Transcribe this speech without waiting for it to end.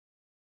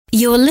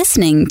You're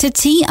listening to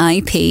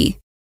TIP.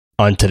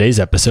 On today's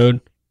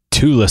episode,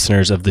 two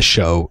listeners of the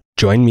show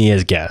join me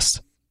as guests,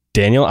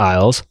 Daniel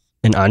Iles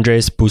and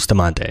Andres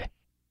Bustamante.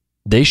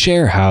 They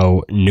share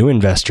how new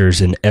investors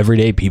and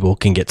everyday people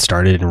can get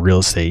started in real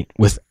estate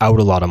without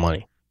a lot of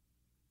money.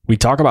 We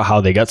talk about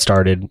how they got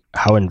started,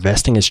 how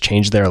investing has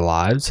changed their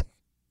lives,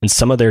 and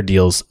some of their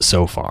deals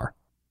so far.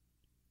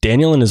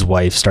 Daniel and his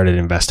wife started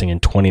investing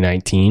in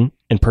 2019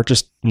 and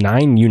purchased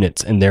 9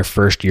 units in their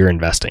first year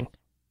investing.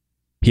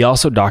 He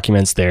also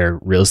documents their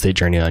real estate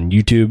journey on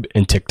YouTube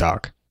and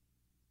TikTok.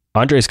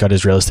 Andres got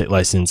his real estate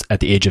license at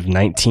the age of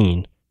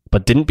 19,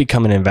 but didn't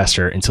become an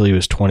investor until he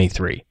was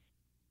 23.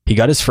 He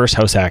got his first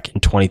house hack in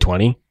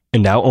 2020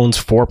 and now owns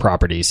 4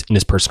 properties in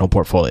his personal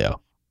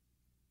portfolio.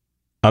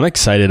 I'm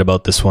excited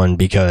about this one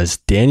because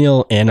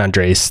Daniel and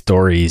Andres'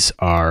 stories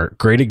are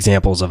great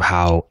examples of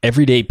how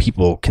everyday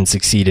people can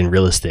succeed in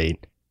real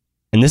estate.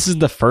 And this is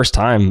the first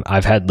time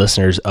I've had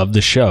listeners of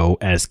the show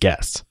as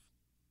guests.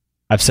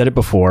 I've said it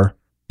before,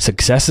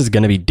 success is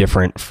going to be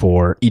different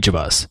for each of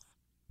us.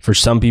 For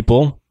some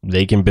people,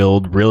 they can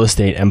build real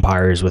estate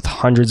empires with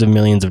hundreds of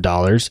millions of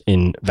dollars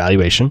in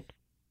valuation.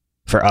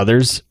 For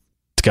others,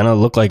 it's going to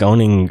look like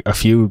owning a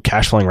few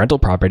cash flowing rental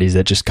properties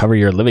that just cover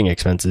your living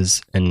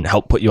expenses and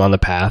help put you on the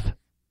path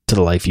to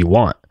the life you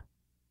want.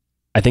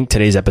 I think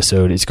today's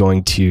episode is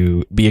going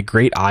to be a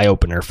great eye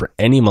opener for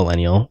any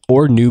millennial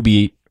or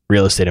newbie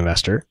real estate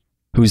investor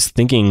who's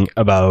thinking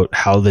about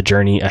how the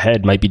journey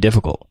ahead might be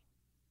difficult.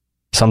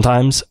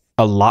 Sometimes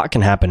a lot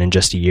can happen in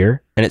just a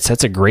year, and it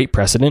sets a great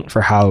precedent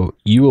for how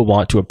you will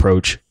want to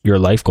approach your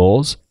life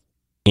goals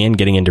and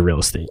getting into real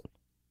estate.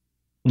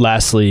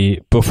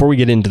 Lastly, before we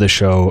get into the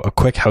show, a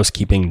quick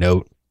housekeeping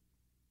note.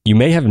 You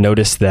may have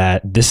noticed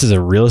that this is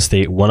a Real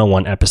Estate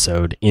 101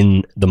 episode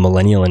in the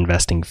Millennial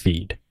Investing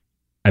feed.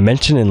 I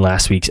mentioned in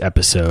last week's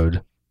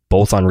episode,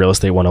 both on Real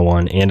Estate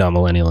 101 and on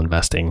Millennial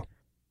Investing,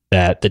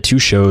 that the two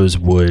shows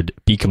would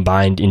be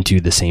combined into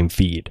the same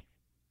feed.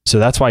 So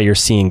that's why you're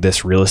seeing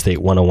this Real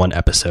Estate 101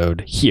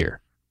 episode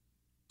here.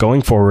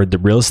 Going forward, the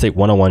Real Estate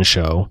 101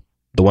 show,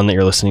 the one that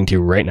you're listening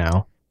to right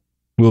now,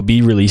 will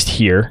be released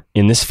here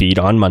in this feed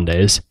on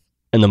Mondays,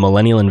 and the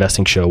Millennial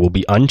Investing show will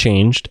be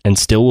unchanged and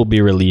still will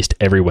be released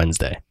every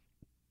Wednesday.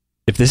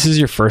 If this is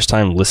your first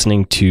time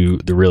listening to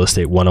the Real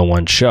Estate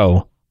 101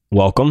 show,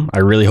 welcome. I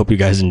really hope you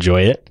guys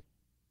enjoy it.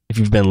 If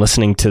you've been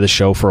listening to the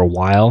show for a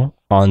while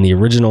on the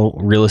original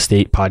Real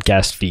Estate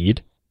podcast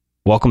feed,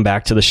 welcome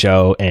back to the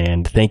show,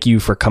 and thank you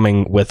for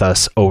coming with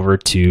us over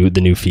to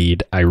the new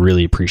feed. I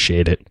really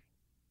appreciate it.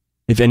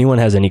 If anyone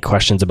has any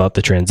questions about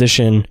the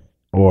transition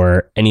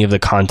or any of the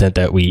content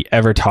that we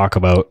ever talk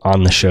about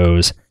on the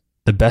shows,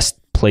 the best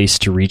place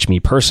to reach me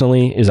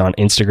personally is on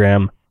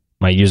Instagram.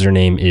 My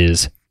username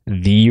is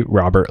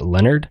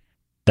 @TheRobertLeonard.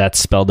 That's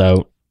spelled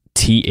out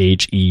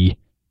TheRobertLeonard.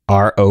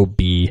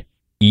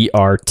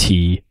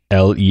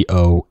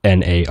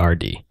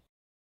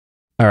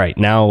 All right,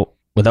 now,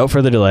 without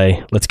further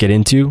delay, let's get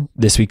into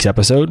this week's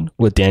episode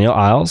with Daniel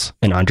Iles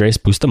and Andres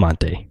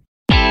Bustamante.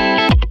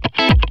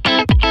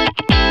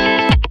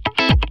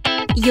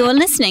 You're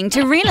listening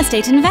to Real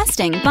Estate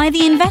Investing by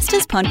the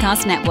Investors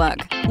Podcast Network,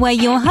 where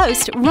your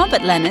host,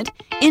 Robert Leonard,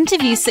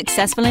 interviews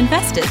successful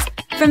investors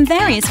from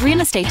various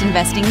real estate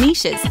investing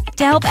niches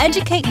to help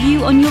educate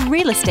you on your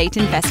real estate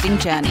investing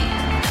journey.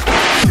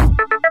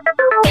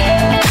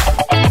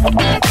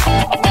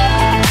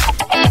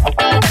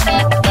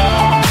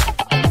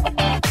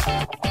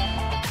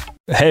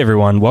 Hey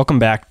everyone, welcome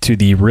back to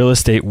the Real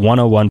Estate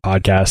 101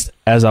 podcast.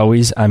 As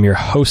always, I'm your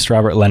host,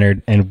 Robert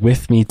Leonard, and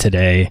with me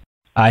today,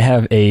 I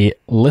have a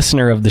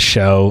listener of the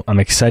show. I'm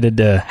excited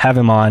to have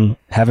him on,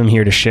 have him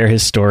here to share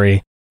his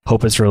story.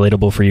 Hope it's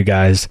relatable for you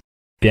guys.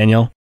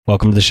 Daniel,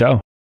 welcome to the show.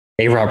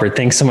 Hey, Robert.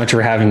 Thanks so much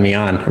for having me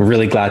on. I'm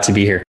really glad to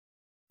be here.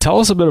 Tell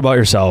us a bit about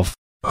yourself,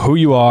 who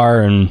you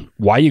are, and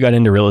why you got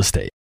into real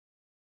estate.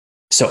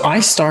 So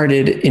I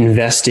started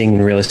investing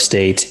in real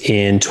estate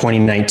in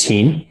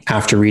 2019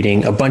 after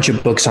reading a bunch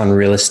of books on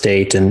real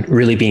estate and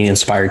really being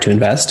inspired to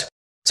invest.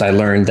 So I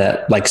learned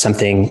that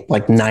something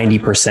like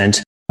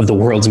 90% of the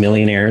world's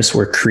millionaires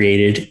were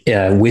created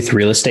with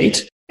real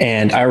estate.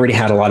 And I already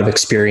had a lot of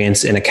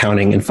experience in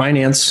accounting and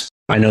finance.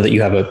 I know that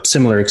you have a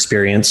similar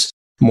experience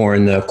more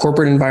in the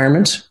corporate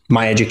environment.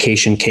 My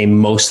education came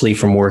mostly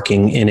from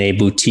working in a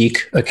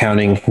boutique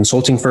accounting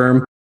consulting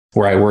firm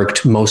where I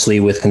worked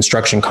mostly with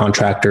construction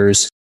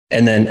contractors.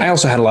 And then I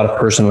also had a lot of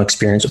personal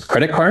experience with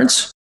credit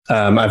cards.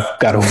 I've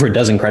got over a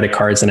dozen credit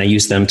cards and I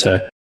use them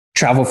to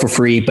travel for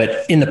free.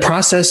 But in the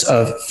process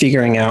of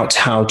figuring out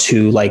how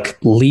to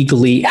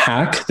legally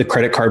hack the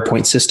credit card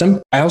point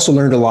system, I also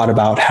learned a lot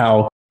about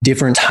how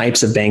different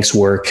types of banks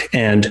work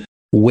and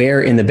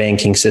where in the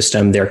banking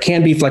system there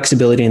can be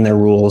flexibility in their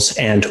rules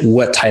and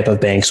what type of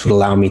banks would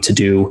allow me to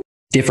do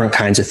different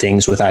kinds of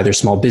things with either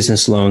small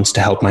business loans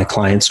to help my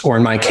clients, or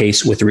in my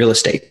case, with real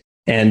estate.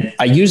 And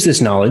I use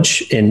this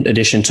knowledge, in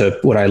addition to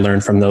what I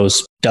learned from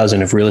those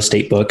dozen of real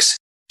estate books,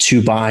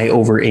 to buy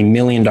over $1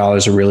 million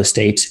of real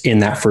estate in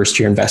that first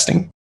year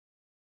investing.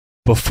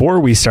 Before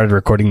we started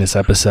recording this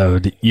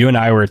episode, you and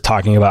I were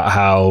talking about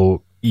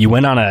how you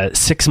went on a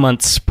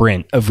 6-month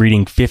sprint of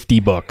reading 50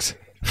 books.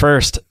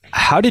 First,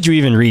 how did you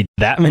even read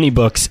that many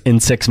books in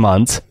 6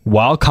 months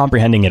while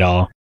comprehending it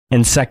all?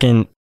 And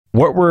second,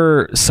 what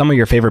were some of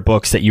your favorite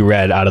books that you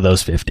read out of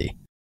those 50?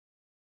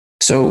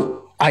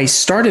 So I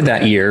started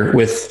that year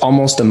with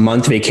almost a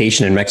month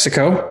vacation in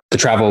Mexico. The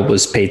travel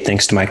was paid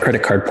thanks to my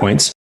credit card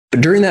points. But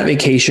during that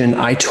vacation,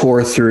 I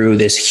tore through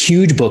this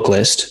huge book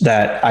list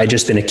that I'd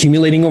just been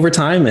accumulating over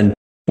time and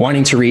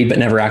wanting to read, but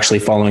never actually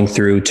following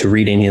through to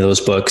read any of those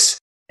books.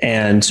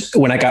 And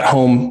when I got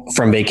home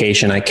from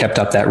vacation, I kept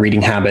up that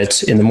reading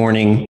habit in the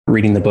morning,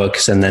 reading the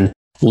books and then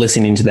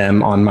listening to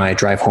them on my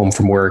drive home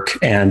from work.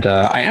 And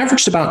I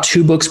averaged about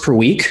 2 books per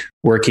week,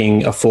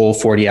 working a full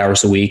 40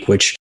 hours a week,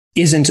 which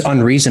isn't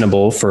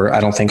unreasonable for, I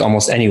don't think,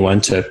 almost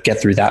anyone to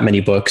get through that many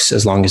books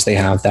as long as they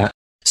have that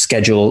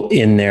schedule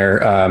in their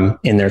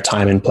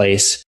time and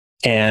place.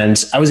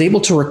 And I was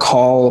able to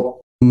recall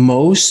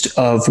most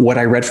of what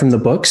I read from the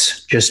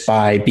books just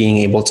by being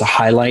able to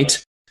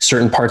highlight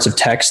certain parts of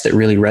text that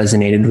really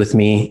resonated with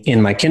me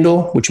in my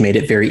Kindle, which made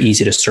it very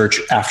easy to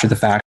search after the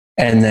fact.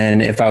 And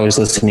then if I was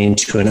listening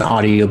to an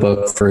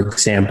audiobook, for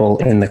example,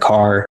 in the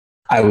car,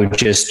 I would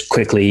just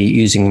quickly,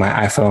 using my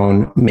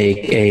iPhone, make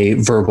a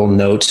verbal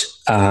note,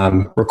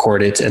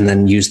 record it, and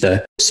then use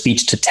the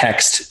speech to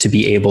text to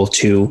be able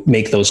to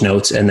make those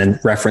notes and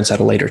then reference at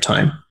a later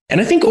time. And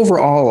I think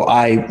overall,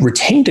 I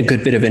retained a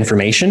good bit of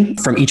information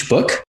from each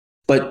book.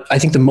 But I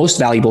think the most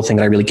valuable thing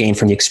that I really gained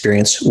from the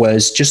experience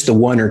was just the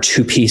 1 or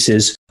 2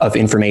 pieces of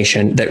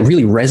information that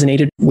really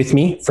resonated with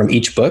me from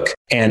each book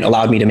and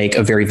allowed me to make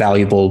a very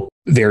valuable,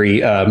 very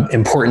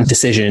important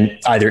decision,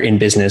 either in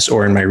business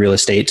or in my real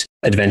estate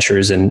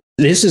adventures. And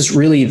this is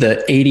really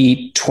the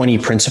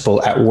 80-20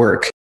 principle at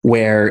work,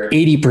 where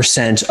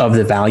 80% of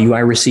the value I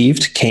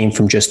received came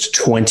from just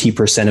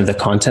 20% of the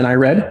content I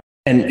read.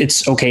 And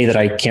it's okay that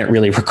I can't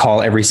really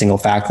recall every single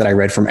fact that I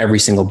read from every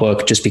single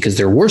book just because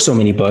there were so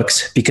many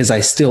books, because I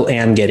still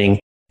am getting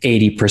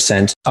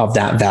 80% of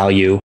that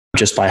value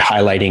just by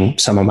highlighting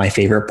some of my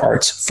favorite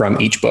parts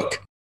from each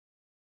book.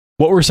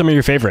 What were some of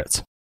your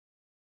favorites?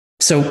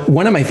 So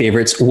one of my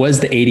favorites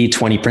was the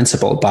 80-20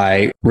 principle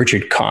by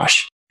Richard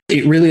Koch.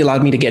 It really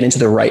allowed me to get into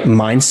the right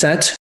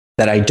mindset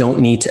that I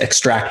don't need to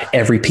extract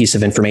every piece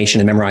of information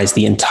and memorize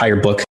the entire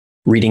book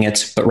reading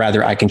it, but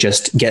rather I can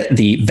just get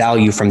the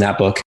value from that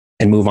book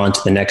and move on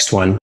to the next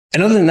one.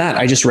 And other than that,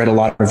 I just read a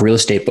lot of real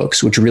estate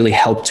books, which really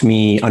helped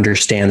me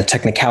understand the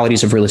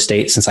technicalities of real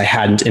estate since I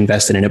hadn't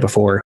invested in it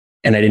before.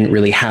 And I didn't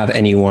really have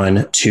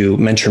anyone to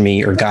mentor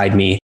me or guide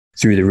me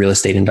through the real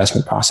estate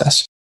investment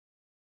process.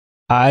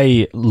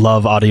 I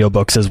love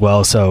audiobooks as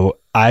well. So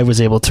I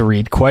was able to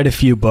read quite a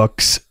few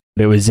books.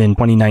 It was in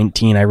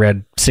 2019. I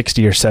read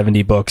 60 or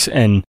 70 books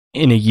in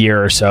a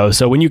year or so.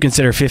 So when you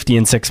consider 50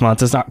 in 6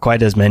 months, it's not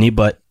quite as many,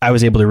 but I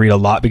was able to read a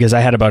lot because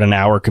I had about an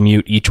hour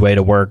commute each way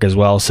to work as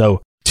well.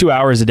 So 2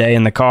 hours a day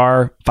in the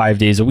car, 5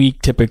 days a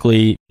week,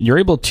 typically, you're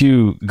able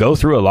to go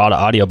through a lot of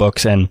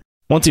audiobooks. And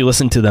once you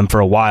listen to them for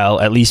a while,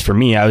 at least for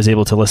me, I was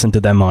able to listen to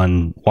them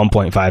on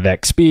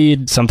 1.5x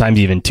speed, sometimes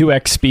even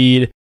 2x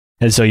speed.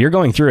 And so you're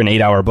going through an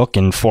 8-hour book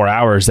in 4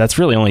 hours. That's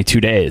really only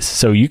 2 days.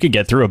 So you could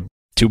get through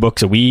 2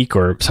 books a week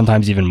or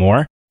sometimes even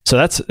more. So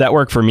that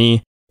worked for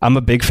me. I'm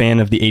a big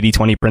fan of the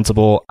 80-20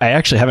 principle. I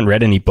actually haven't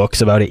read any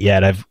books about it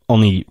yet. I've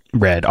only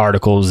read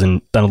articles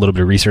and done a little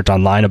bit of research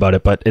online about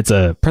it, but it's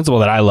a principle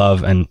that I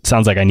love and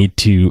sounds like I need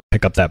to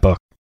pick up that book.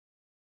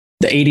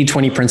 The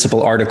 80-20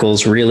 principle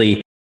articles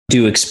really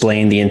do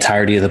explain the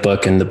entirety of the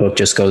book, and the book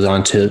just goes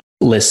on to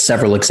list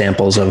several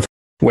examples of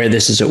where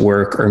this is at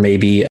work, or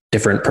maybe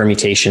different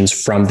permutations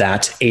from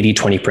that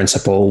 80-20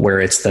 principle where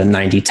it's the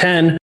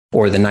 90-10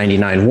 or the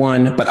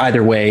 99-1, but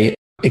either way,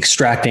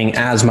 extracting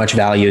as much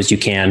value as you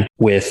can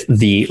with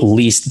the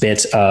least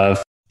bit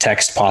of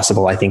text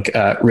possible, I think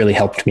really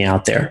helped me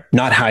out there.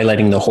 Not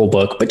highlighting the whole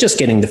book, but just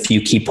getting the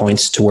few key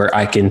points to where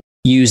I can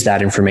use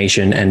that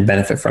information and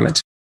benefit from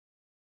it.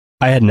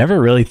 I had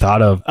never really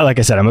thought of, like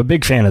I said, I'm a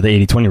big fan of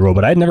the 80-20 rule,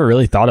 but I'd never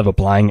really thought of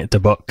applying it to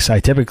books. I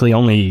typically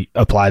only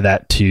apply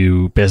that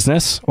to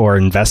business or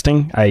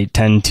investing. I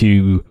tend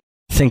to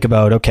think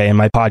about, okay, in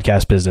my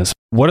podcast business,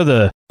 what are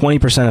the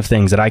 20% of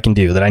things that I can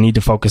do that I need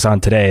to focus on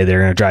today?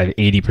 They're going to drive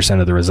 80%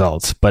 of the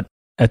results. But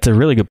that's a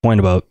really good point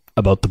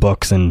about the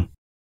books. And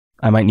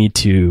I might need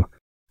to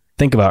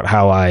think about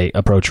how I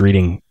approach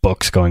reading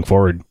books going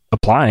forward,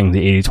 applying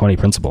the 80-20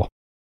 principle.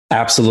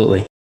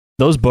 Absolutely.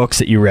 Those books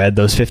that you read,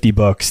 those 50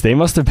 books, they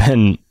must have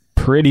been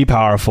pretty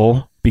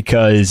powerful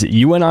because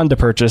you went on to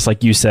purchase,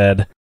 like you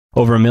said,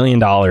 over $1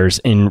 million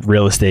in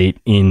real estate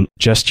in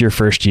just your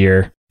first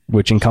year,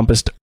 which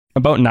encompassed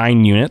about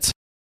 9 units,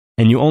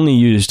 and you only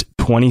used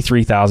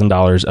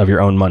 $23,000 of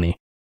your own money.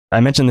 I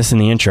mentioned this in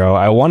the intro.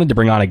 I wanted to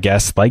bring on a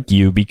guest like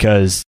you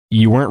because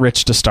you weren't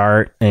rich to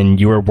start and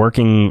you were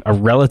working a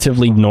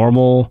relatively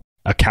normal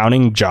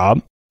accounting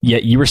job,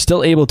 yet you were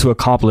still able to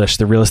accomplish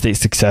the real estate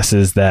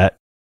successes that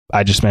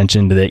I just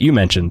mentioned, that you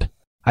mentioned.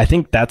 I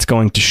think that's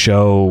going to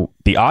show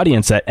the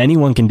audience that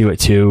anyone can do it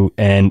too.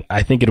 And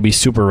I think it'll be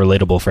super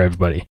relatable for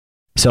everybody.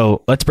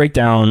 So let's break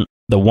down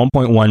the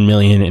 1.1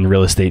 million in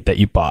real estate that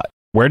you bought.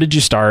 Where did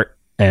you start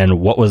and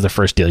what was the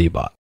first deal you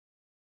bought?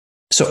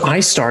 So I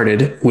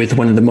started with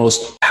one of the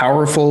most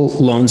powerful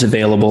loans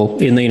available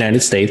in the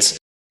United States.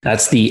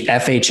 That's the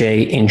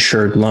FHA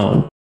insured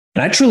loan.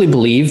 And I truly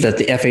believe that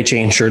the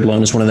FHA insured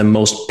loan is one of the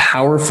most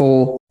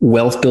powerful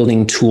wealth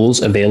building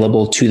tools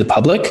available to the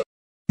public.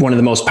 One of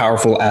the most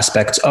powerful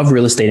aspects of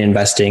real estate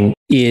investing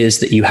is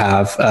that you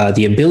have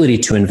the ability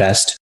to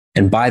invest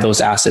and buy those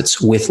assets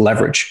with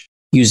leverage,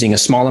 using a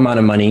small amount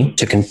of money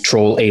to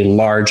control a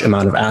large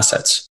amount of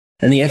assets.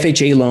 And the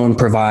FHA loan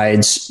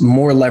provides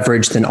more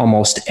leverage than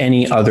almost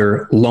any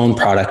other loan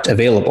product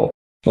available.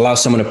 It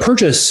allows someone to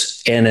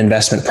purchase an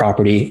investment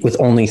property with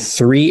only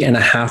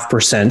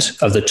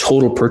 3.5% of the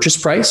total purchase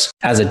price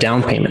as a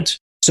down payment.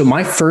 So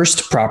my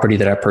first property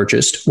that I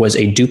purchased was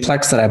a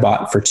duplex that I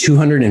bought for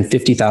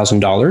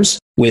 $250,000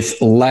 with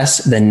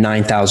less than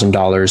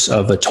 $9,000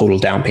 of a total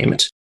down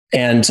payment.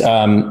 And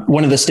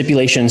one of the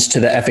stipulations to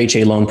the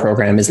FHA loan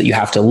program is that you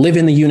have to live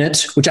in the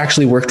unit, which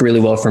actually worked really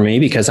well for me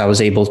because I was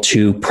able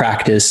to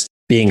practice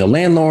being a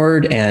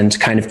landlord and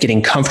kind of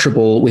getting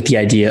comfortable with the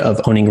idea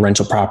of owning a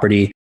rental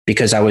property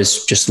because I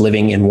was just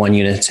living in one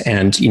unit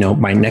and,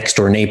 my next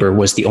door neighbor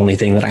was the only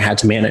thing that I had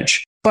to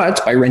manage.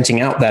 But by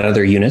renting out that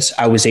other unit,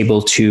 I was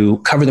able to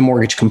cover the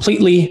mortgage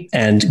completely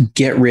and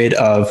get rid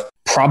of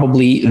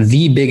probably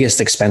the biggest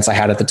expense I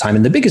had at the time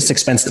and the biggest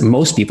expense that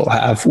most people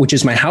have, which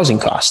is my housing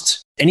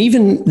costs. And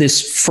even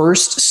this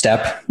first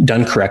step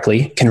done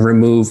correctly can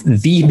remove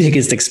the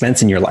biggest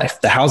expense in your life,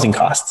 the housing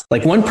costs.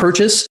 Like one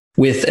purchase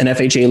with an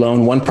FHA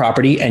loan, one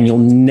property, and you'll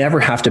never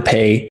have to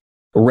pay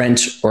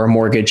rent or a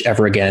mortgage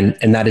ever again.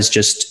 And that is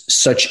just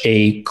such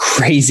a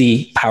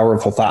crazy,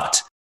 powerful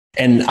thought.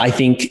 And I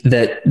think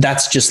that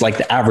that's just like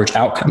the average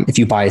outcome if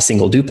you buy a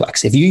single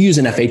duplex. If you use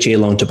an FHA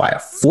loan to buy a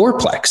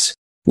fourplex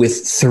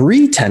with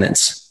 3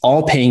 tenants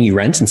all paying you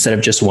rent instead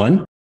of just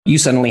one, you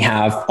suddenly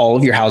have all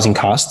of your housing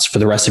costs for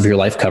the rest of your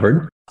life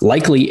covered,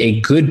 likely a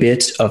good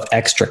bit of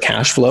extra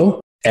cash flow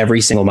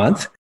every single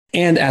month.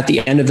 And at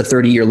the end of the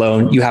 30-year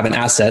loan, you have an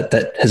asset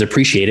that has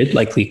appreciated,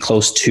 likely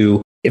close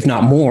to, if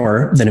not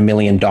more than $1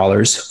 million,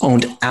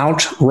 owned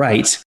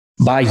outright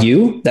by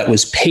you that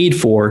was paid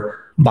for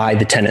by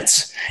the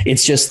tenants.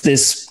 It's just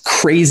this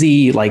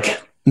crazy,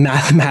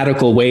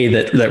 mathematical way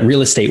that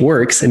real estate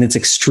works. And it's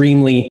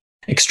extremely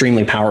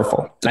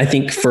powerful. I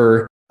think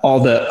for all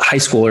the high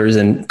schoolers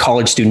and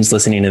college students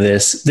listening to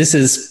this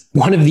is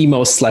one of the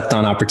most slept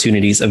on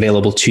opportunities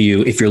available to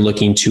you if you're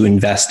looking to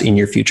invest in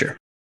your future.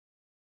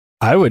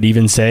 I would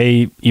even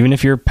say, even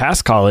if you're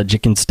past college,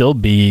 it can still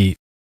be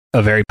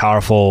a very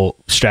powerful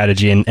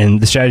strategy.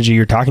 And the strategy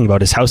you're talking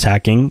about is house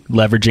hacking,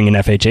 leveraging an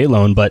FHA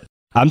loan. But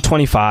I'm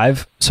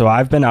 25, so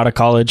I've been out of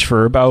college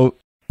for about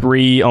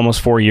 3,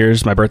 almost 4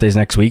 years. My birthday's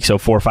next week, so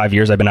 4 or 5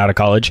 years I've been out of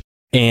college.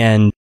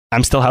 And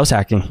I'm still house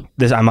hacking.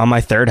 I'm on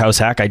my 3rd house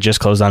hack. I just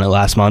closed on it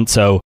last month.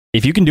 So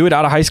if you can do it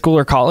out of high school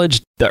or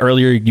college, the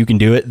earlier you can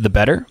do it, the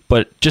better.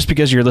 But just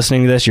because you're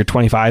listening to this, you're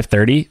 25,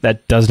 30,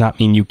 that does not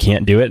mean you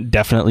can't do it.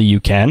 Definitely you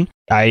can.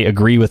 I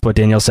agree with what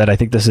Daniel said. I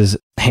think this is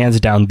hands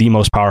down the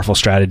most powerful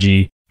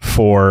strategy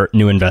for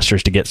new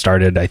investors to get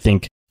started. I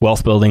think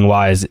wealth building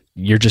wise,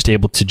 you're just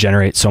able to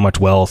generate so much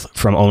wealth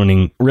from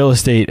owning real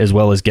estate as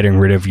well as getting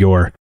rid of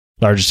your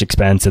largest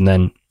expense. And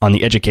then on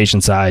the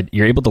education side,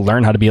 you're able to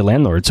learn how to be a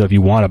landlord. So if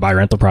you want to buy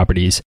rental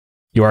properties,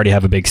 you already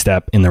have a big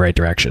step in the right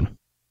direction.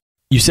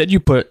 You said you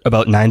put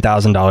about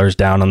 $9,000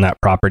 down on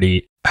that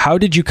property. How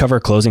did you cover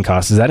closing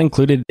costs? Is that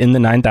included in the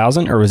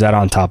 $9,000 or was that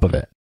on top of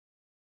it?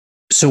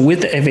 So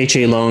with the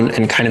FHA loan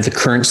and kind of the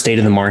current state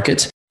of the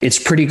market, it's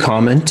pretty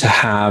common to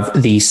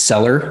have the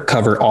seller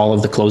cover all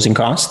of the closing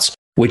costs,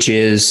 which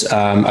is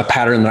a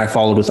pattern that I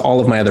followed with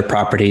all of my other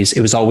properties. It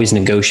was always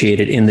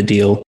negotiated in the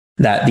deal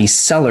that the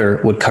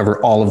seller would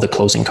cover all of the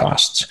closing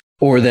costs,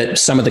 or that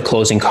some of the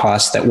closing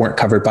costs that weren't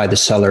covered by the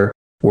seller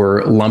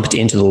were lumped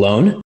into the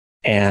loan,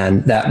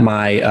 and that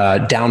my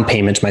down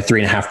payment, my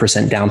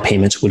 3.5% down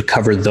payments would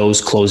cover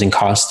those closing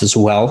costs as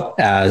well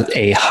as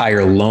a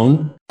higher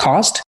loan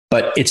cost.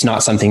 But it's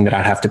not something that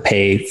I'd have to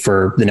pay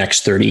for the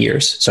next 30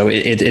 years. So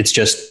it's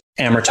just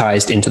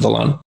amortized into the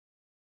loan.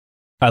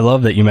 I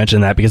love that you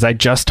mentioned that because I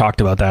just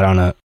talked about that on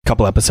a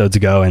couple episodes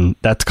ago, and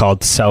that's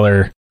called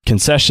seller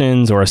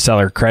concessions or a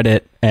seller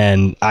credit.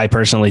 And I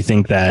personally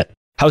think that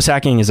house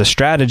hacking is a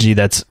strategy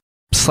that's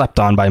slept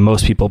on by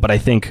most people. But I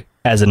think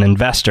as an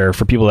investor,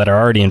 for people that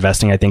are already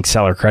investing, I think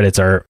seller credits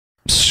are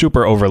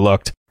super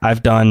overlooked.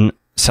 I've done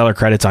seller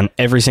credits on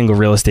every single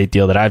real estate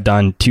deal that I've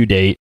done to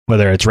date,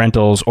 whether it's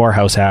rentals or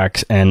house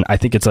hacks. And I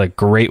think it's a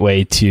great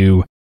way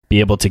to be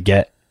able to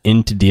get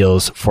into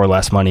deals for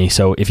less money.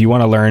 So if you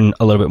want to learn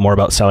a little bit more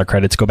about seller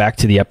credits, go back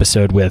to the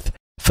episode with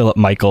Philip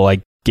Michael.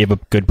 I gave a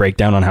good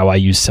breakdown on how I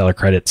use seller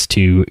credits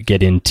to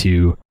get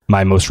into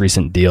my most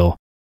recent deal.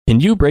 Can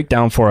you break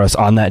down for us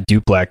on that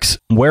duplex?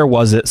 Where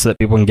was it so that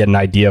people can get an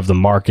idea of the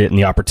market and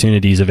the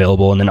opportunities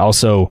available, and then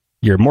also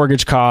your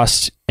mortgage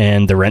cost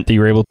and the rent that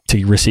you were able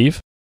to receive?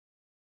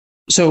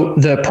 So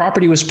the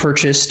property was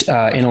purchased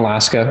in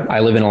Alaska. I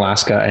live in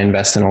Alaska. I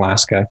invest in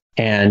Alaska.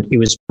 And it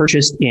was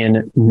purchased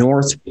in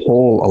North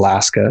Pole,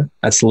 Alaska.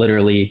 That's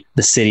literally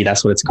the city.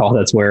 That's what it's called.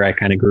 That's where I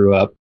kind of grew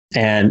up.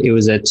 And it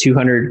was a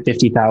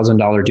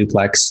 $250,000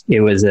 duplex. It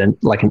was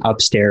like an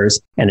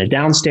upstairs and a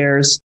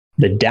downstairs.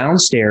 The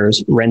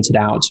downstairs rented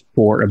out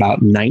for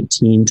about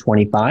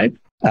 $1,925.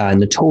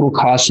 And the total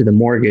cost of the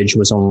mortgage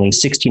was only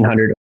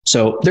 $1,600.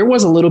 So there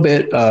was a little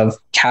bit of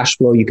cash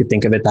flow. You could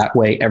think of it that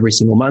way every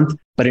single month.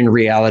 But in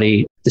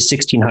reality, the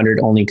 $1,600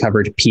 only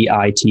covered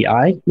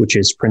PITI, which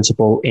is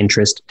principal,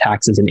 interest,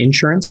 taxes, and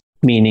insurance,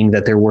 meaning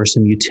that there were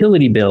some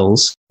utility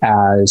bills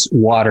as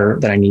water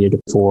that I needed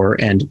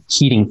for and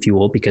heating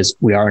fuel because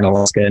we are in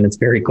Alaska and it's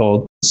very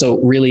cold. So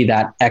really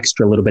that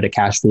extra little bit of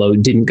cash flow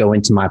didn't go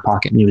into my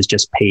pocket and it was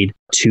just paid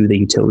to the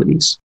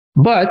utilities.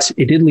 But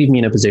it did leave me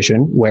in a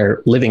position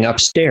where living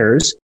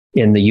upstairs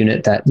in the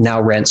unit that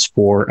now rents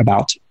for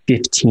about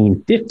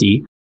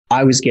 $1,550,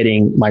 I was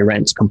getting my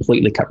rent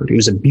completely covered. It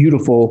was a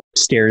beautiful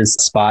stairs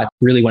spot,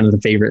 really one of the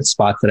favorite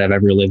spots that I've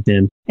ever lived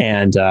in.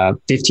 And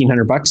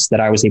 $1,500 that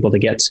I was able to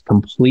get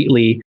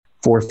completely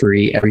for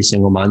free every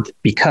single month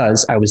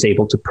because I was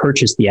able to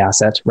purchase the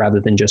asset rather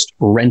than just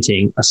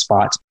renting a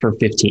spot for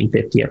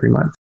 $1,550 every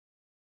month.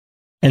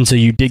 And so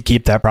you did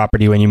keep that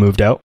property when you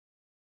moved out?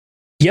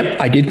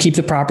 Yep, I did keep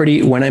the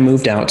property when I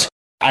moved out.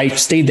 I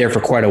stayed there for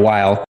quite a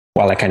while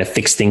I kind of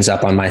fixed things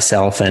up on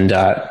myself and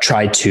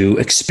tried to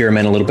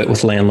experiment a little bit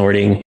with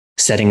landlording,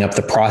 setting up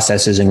the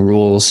processes and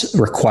rules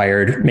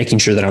required, making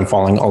sure that I'm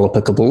following all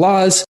applicable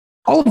laws.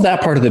 All of that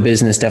part of the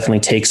business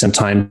definitely takes some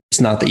time. It's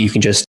not that you can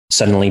just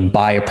suddenly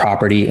buy a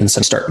property and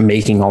start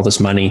making all this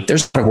money.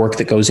 There's a lot of work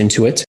that goes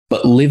into it,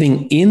 but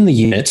living in the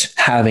unit,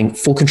 having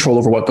full control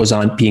over what goes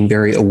on, being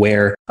very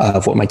aware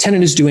of what my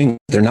tenant is doing,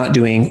 they're not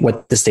doing,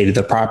 what the state of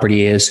the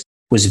property is,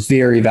 was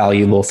very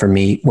valuable for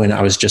me when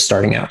I was just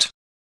starting out.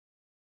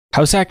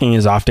 House hacking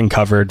is often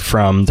covered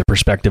from the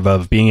perspective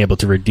of being able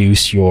to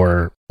reduce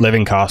your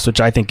living costs,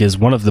 which I think is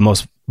one of the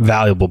most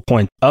valuable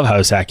points of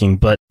house hacking.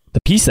 But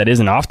the piece that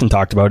isn't often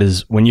talked about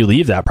is when you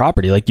leave that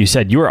property, like you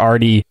said, you were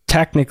already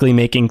technically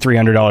making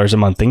 $300 a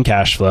month in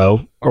cash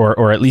flow,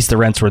 or at least the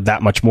rents were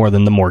that much more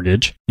than the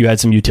mortgage. You had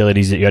some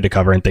utilities that you had to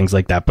cover and things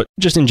like that. But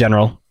just in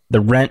general,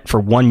 the rent for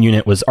one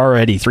unit was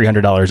already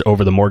 $300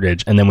 over the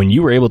mortgage. And then when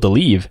you were able to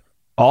leave,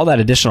 all that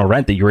additional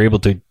rent that you were able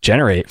to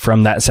generate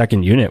from that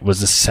second unit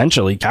was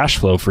essentially cash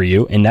flow for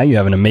you. And now you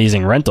have an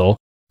amazing rental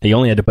that you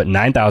only had to put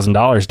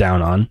 $9,000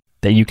 down on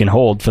that you can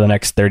hold for the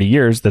next 30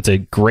 years. That's a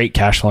great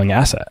cash flowing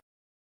asset.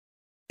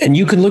 And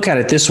you can look at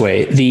it this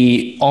way.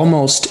 The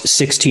almost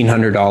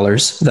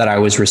 $1,600 that I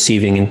was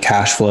receiving in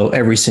cash flow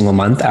every single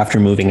month after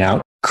moving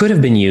out could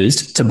have been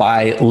used to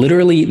buy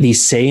literally the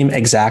same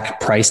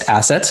exact priced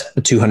asset,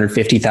 a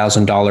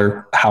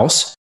 $250,000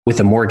 house, with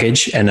a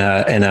mortgage and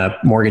a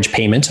mortgage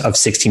payment of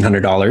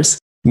 $1,600,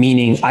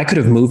 meaning I could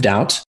have moved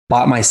out,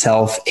 bought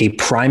myself a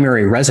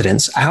primary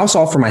residence, a house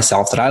all for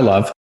myself that I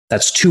love.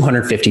 That's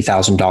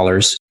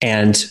 $250,000.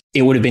 And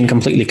it would have been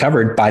completely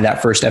covered by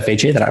that first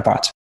FHA that I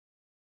bought.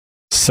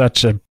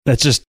 That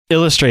just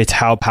illustrates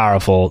how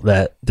powerful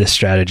that this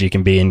strategy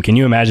can be. And can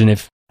you imagine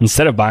if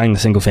instead of buying the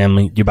single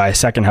family, you buy a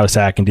second house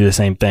hack and do the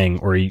same thing,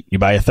 or you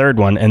buy a third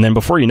one. And then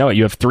before you know it,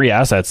 you have three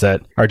assets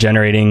that are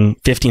generating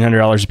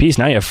 $1,500 a piece.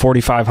 Now you have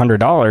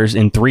 $4,500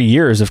 in 3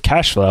 years of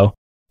cash flow,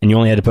 and you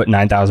only had to put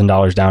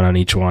 $9,000 down on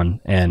each one.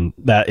 And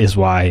that is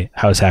why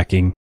house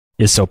hacking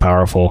is so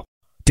powerful.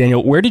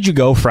 Daniel, where did you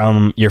go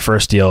from your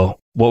first deal?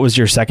 What was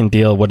your second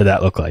deal? What did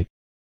that look like?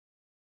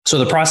 So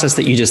the process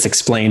that you just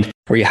explained,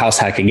 where you house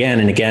hack again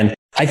and again,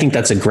 I think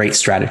that's a great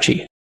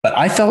strategy. But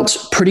I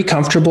felt pretty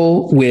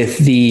comfortable with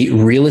the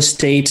real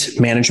estate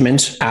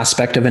management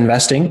aspect of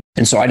investing.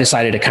 And so I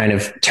decided to kind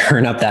of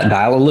turn up that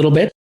dial a little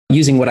bit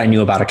using what I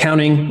knew about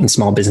accounting and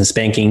small business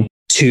banking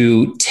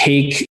to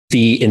take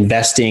the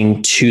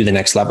investing to the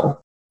next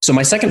level. So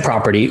my second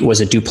property was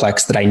a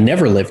duplex that I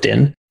never lived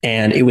in,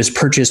 and it was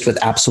purchased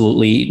with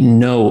absolutely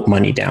no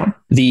money down.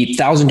 The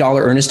 $1,000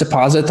 earnest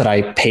deposit that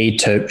I paid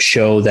to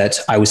show that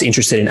I was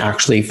interested in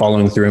actually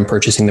following through and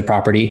purchasing the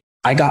property,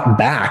 I got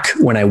back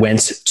when I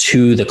went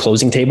to the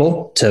closing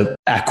table to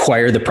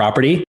acquire the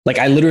property. Like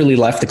I literally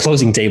left the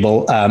closing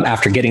table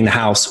after getting the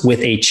house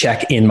with a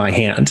check in my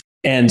hand.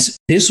 And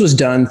this was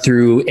done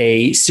through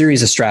a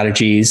series of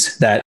strategies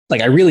that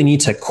I really need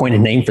to coin a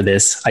name for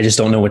this. I just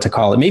don't know what to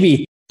call it.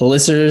 Maybe the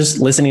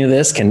listeners listening to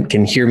this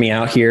can hear me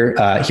out here,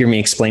 hear me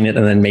explain it,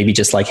 and then maybe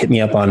just hit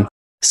me up on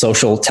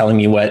social telling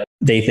me what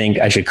they think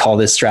I should call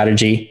this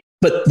strategy.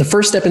 But the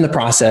first step in the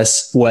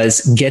process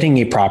was getting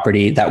a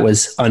property that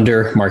was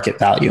under market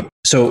value.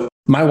 So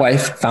my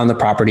wife found the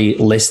property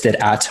listed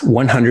at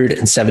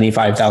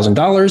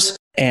 $175,000,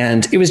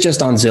 and it was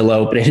just on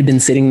Zillow, but it had been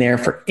sitting there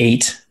for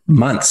 8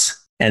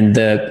 months. And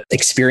the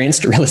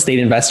experienced real estate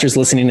investors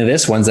listening to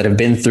this, ones that have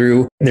been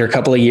through their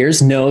couple of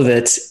years, know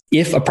that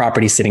if a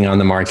property is sitting on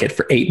the market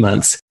for 8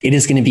 months, it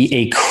is going to be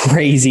a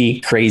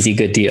crazy, crazy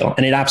good deal.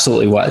 And it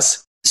absolutely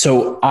was.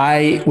 So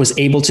I was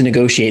able to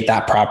negotiate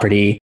that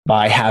property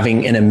by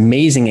having an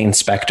amazing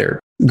inspector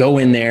go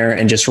in there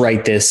and just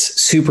write this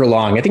super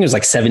long, I think it was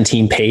like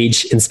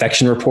 17-page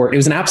inspection report. It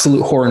was an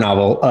absolute horror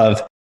novel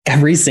of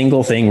every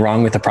single thing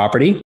wrong with the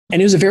property.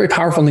 And it was a very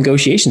powerful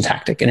negotiation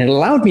tactic. And it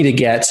allowed me to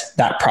get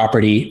that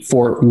property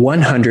for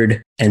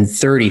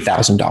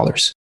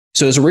 $130,000.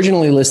 So it was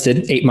originally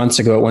listed 8 months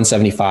ago at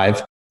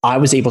 $175,000. I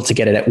was able to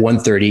get it at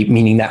 $130,000,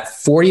 meaning that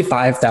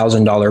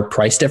 $45,000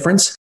 price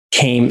difference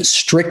came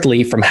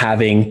strictly from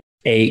having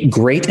a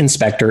great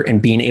inspector and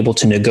being able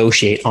to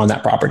negotiate on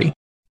that property.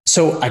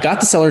 So I got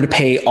the seller to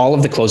pay all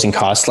of the closing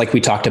costs like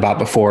we talked about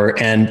before,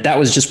 and that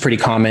was just pretty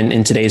common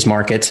in today's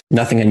market,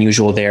 nothing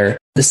unusual there.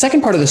 The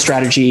second part of the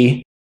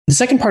strategy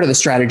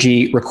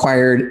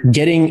required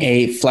getting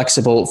a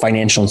flexible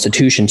financial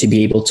institution to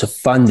be able to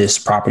fund this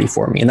property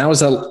for me. And that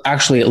was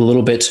actually a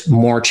little bit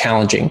more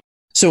challenging.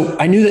 So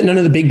I knew that none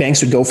of the big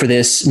banks would go for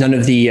this. None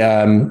of the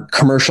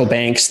commercial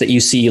banks that you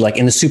see like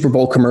in the Super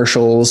Bowl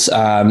commercials,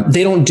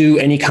 they don't do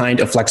any kind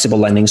of flexible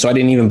lending. So I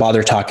didn't even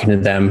bother talking to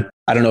them.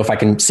 I don't know if I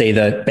can say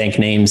the bank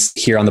names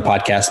here on the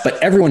podcast,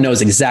 but everyone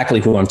knows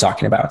exactly who I'm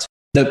talking about.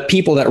 The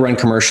people that run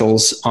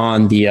commercials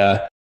on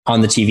the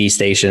TV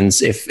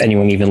stations, if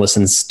anyone even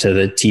listens to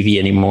the TV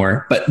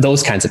anymore, but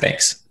those kinds of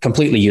banks,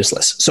 completely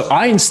useless. So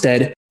I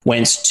instead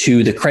went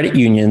to the credit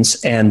unions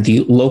and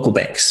the local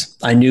banks.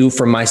 I knew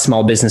from my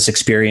small business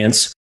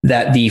experience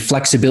that the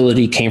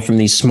flexibility came from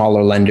these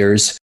smaller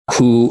lenders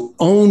who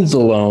owned the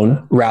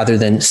loan rather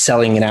than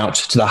selling it out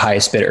to the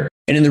highest bidder.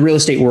 And in the real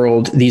estate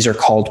world, these are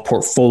called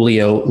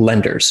portfolio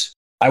lenders.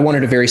 I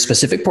wanted a very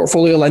specific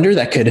portfolio lender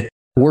that could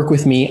work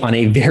with me on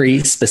a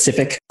very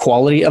specific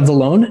quality of the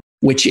loan,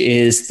 which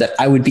is that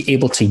I would be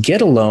able to get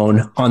a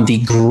loan on the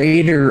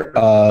greater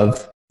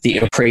of the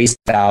appraised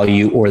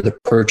value or the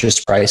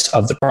purchase price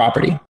of the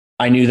property.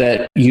 I knew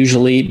that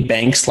usually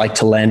banks like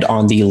to lend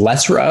on the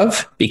lesser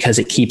of because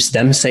it keeps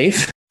them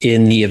safe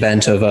in the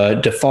event of a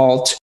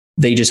default.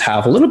 They just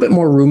have a little bit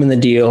more room in the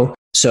deal.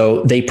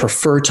 So they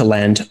prefer to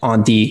lend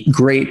on the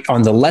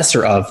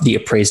lesser of the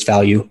appraised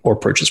value or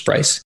purchase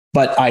price.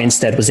 But I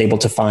instead was able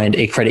to find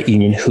a credit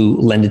union who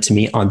lended to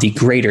me on the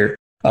greater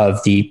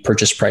of the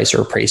purchase price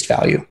or appraised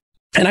value.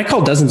 And I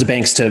called dozens of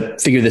banks to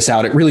figure this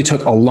out. It really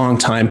took a long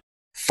time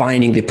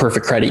finding the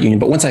perfect credit union.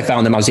 But once I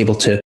found them, I was able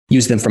to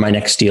use them for my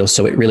next deal.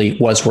 So it really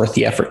was worth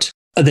the effort.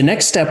 The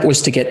next step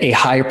was to get a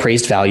high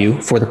appraised value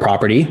for the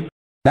property.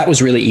 That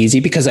was really easy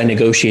because I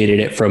negotiated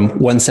it from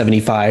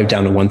 $175,000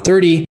 down to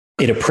 $130,000.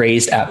 It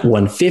appraised at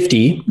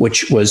 $150,000,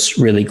 which was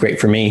really great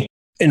for me.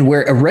 And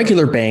where a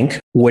regular bank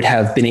would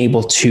have been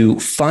able to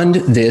fund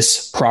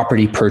this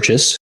property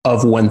purchase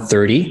of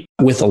 $130,000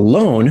 with a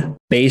loan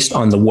based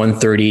on the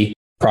 $130,000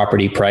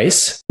 property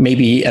price,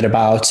 maybe at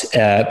about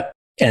an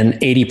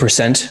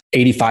 80%,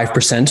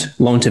 85%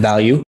 loan to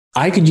value,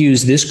 I could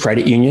use this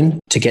credit union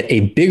to get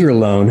a bigger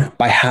loan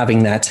by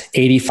having that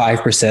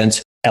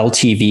 85%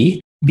 LTV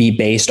be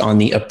based on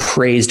the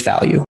appraised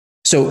value.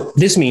 So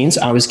this means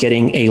I was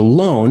getting a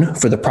loan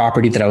for the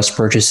property that I was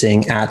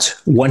purchasing at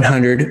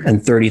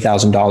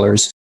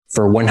 $130,000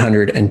 for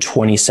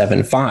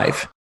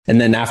 $127,500. And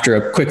then after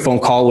a quick phone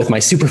call with my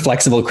super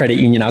flexible credit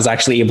union, I was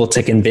actually able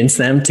to convince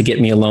them to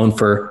get me a loan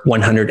for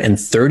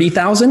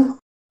 $130,000,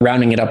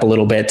 rounding it up a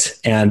little bit.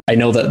 And I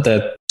know that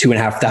the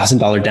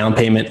 $2,500 down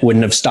payment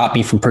wouldn't have stopped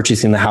me from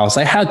purchasing the house.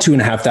 I had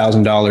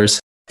 $2,500.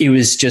 It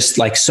was just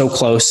like so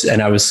close.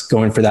 And I was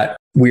going for that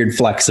weird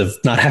flex of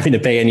not having to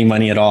pay any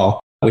money at all,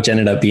 which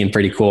ended up being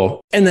pretty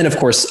cool. And then, of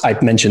course, I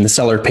mentioned the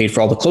seller paid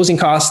for all the closing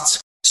costs.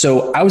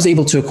 So I was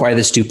able to acquire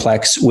this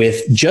duplex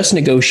with just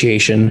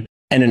negotiation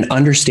and an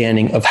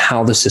understanding of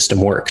how the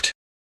system worked.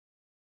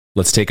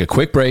 Let's take a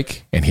quick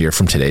break and hear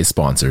from today's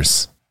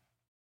sponsors.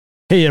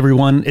 Hey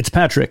everyone, it's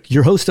Patrick,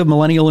 your host of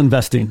Millennial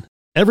Investing.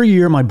 Every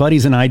year, my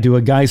buddies and I do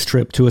a guy's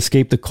trip to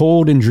escape the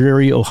cold and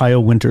dreary Ohio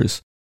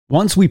winters.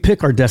 Once we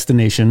pick our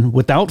destination,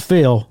 without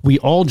fail, we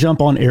all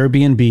jump on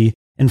Airbnb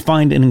and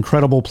find an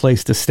incredible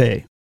place to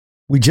stay.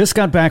 We just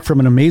got back from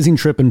an amazing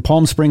trip in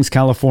Palm Springs,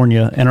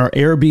 California, and our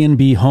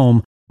Airbnb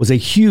home was a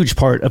huge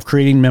part of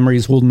creating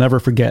memories we'll never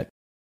forget.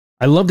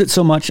 I loved it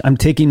so much, I'm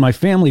taking my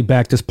family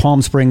back to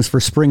Palm Springs for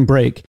spring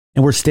break,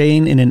 and we're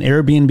staying in an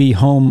Airbnb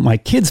home my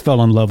kids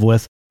fell in love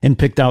with and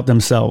picked out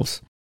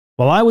themselves.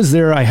 While I was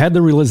there, I had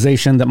the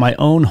realization that my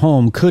own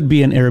home could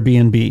be an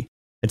Airbnb.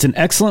 It's an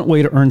excellent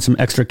way to earn some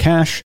extra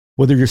cash,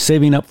 whether you're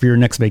saving up for your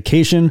next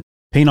vacation,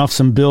 paying off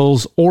some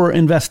bills, or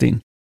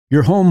investing.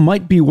 Your home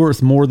might be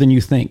worth more than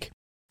you think.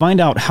 Find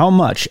out how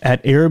much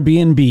at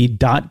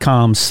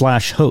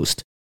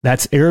airbnb.com/host.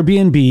 That's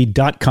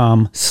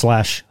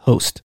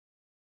airbnb.com/host.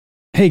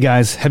 Hey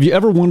guys, have you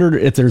ever wondered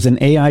if there's an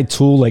AI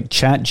tool like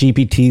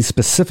ChatGPT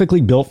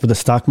specifically built for the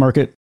stock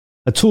market?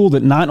 A tool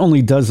that not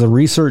only does the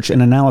research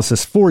and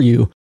analysis for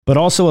you, but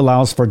also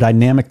allows for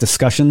dynamic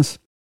discussions?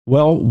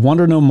 Well,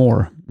 wonder no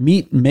more.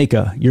 Meet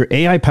Meka, your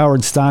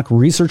AI-powered stock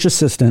research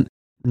assistant,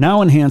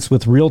 now enhanced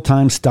with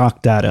real-time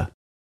stock data.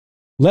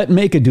 Let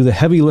Meka do the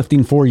heavy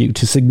lifting for you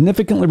to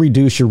significantly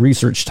reduce your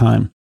research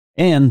time.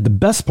 And the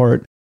best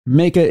part,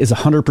 Meka is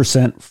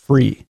 100%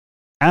 free.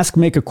 Ask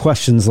Meka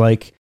questions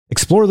like,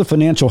 Explore the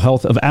financial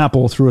health of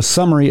Apple through a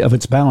summary of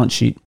its balance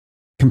sheet.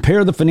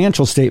 Compare the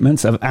financial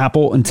statements of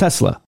Apple and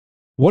Tesla.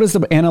 What is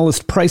the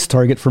analyst price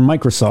target for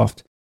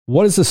Microsoft?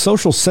 What is the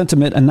social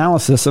sentiment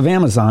analysis of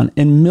Amazon?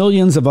 And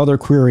millions of other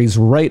queries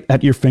right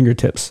at your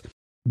fingertips.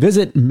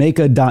 Visit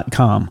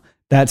Meyka.com.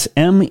 That's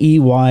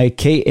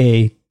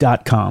MEYKA.com.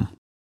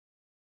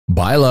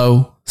 Buy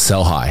low,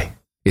 sell high.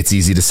 It's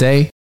easy to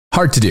say,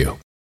 hard to do.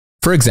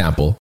 For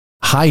example,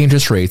 high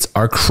interest rates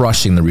are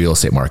crushing the real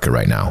estate market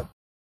right now.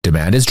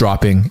 Demand is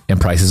dropping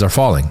and prices are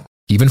falling,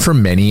 even for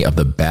many of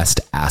the best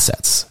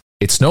assets.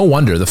 It's no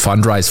wonder the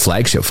Fundrise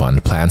flagship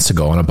fund plans to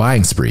go on a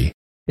buying spree,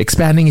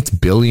 expanding its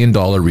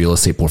billion-dollar real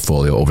estate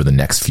portfolio over the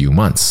next few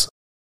months.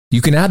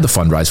 You can add the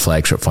Fundrise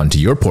flagship fund to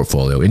your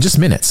portfolio in just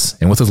minutes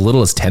and with as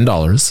little as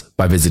 $10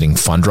 by visiting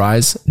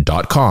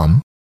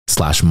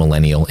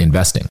fundrise.com/millennial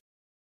investing.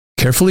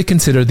 Carefully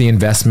consider the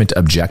investment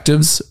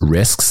objectives,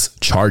 risks,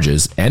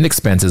 charges, and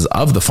expenses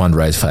of the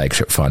Fundrise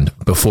flagship fund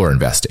before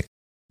investing.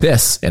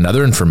 This and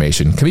other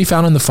information can be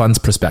found in the fund's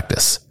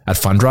prospectus at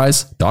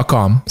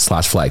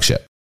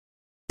fundrise.com/flagship.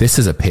 This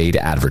is a paid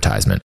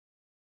advertisement.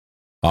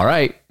 All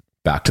right,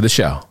 back to the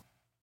show.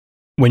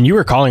 When you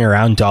were calling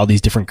around to all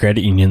these different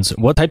credit unions,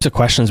 what types of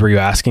questions were you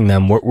asking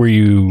them? What were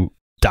you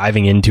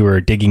diving into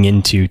or digging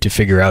into to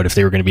figure out if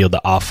they were going to be able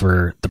to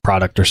offer the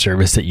product or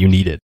service that you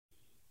needed?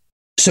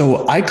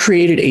 So I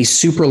created a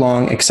super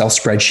long Excel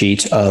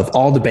spreadsheet of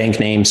all the bank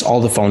names,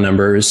 all the phone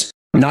numbers,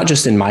 not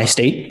just in my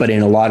state, but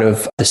in a lot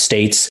of the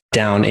states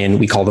down in,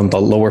 we call them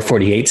the lower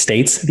 48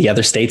 states, the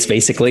other states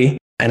basically.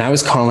 And I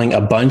was calling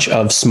a bunch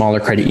of smaller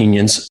credit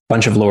unions, a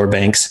bunch of lower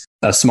banks,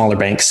 smaller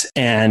banks.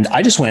 And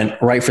I just went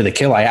right for the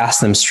kill. I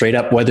asked them straight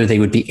up whether they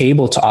would be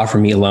able to offer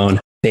me a loan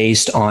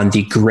based on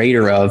the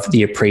greater of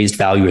the appraised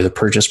value or the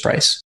purchase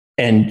price.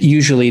 And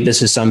usually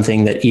this is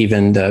something that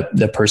even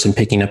the person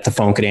picking up the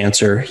phone could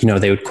answer. You know,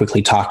 they would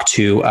quickly talk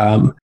to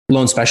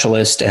loan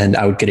specialist and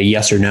I would get a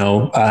yes or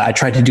no. I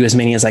tried to do as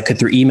many as I could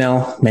through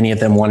email. Many of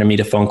them wanted me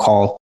to phone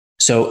call.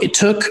 So it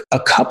took a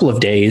couple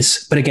of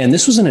days. But again,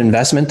 this was an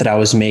investment that I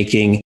was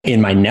making in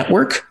my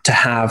network to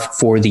have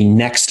for the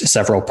next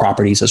several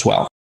properties as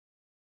well.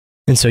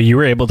 And so you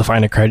were able to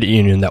find a credit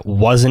union that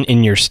wasn't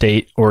in your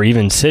state or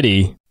even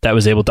city that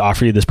was able to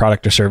offer you this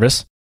product or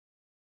service?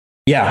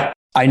 Yeah.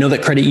 I know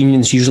that credit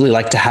unions usually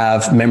like to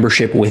have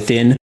membership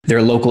within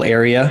their local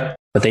area,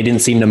 but they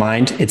didn't seem to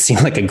mind. It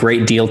seemed like a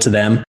great deal to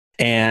them.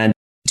 And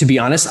to be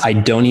honest, I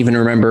don't even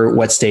remember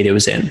what state it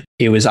was in.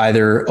 It was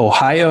either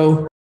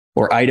Ohio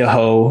or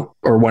Idaho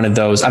or one of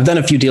those. I've done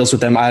a few deals with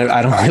them.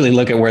 I don't really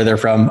look at where they're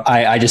from.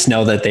 I just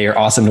know that they are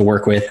awesome to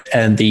work with.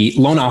 And the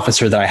loan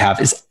officer that I have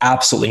is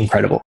absolutely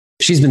incredible.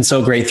 She's been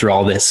so great through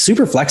all this,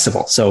 super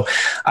flexible. So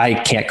I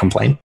can't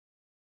complain.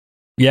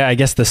 Yeah, I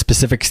guess the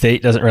specific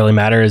state doesn't really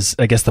matter.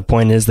 I guess the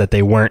point is that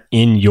they weren't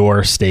in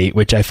your state,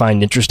 which I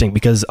find interesting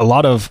because a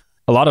lot of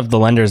the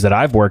lenders that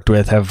I've worked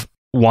with have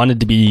wanted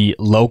to be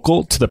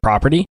local to the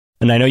property.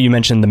 And I know you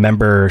mentioned the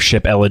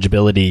membership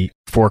eligibility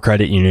for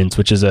credit unions,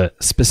 which is a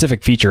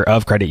specific feature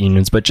of credit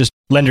unions, but just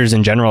lenders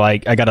in general. I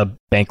got a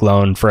bank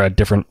loan for a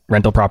different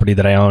rental property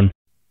that I own,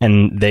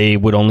 and they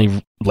would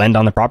only lend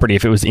on the property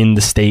if it was in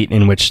the state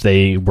in which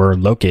they were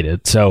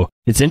located. So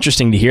it's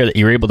interesting to hear that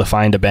you were able to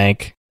find a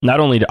bank not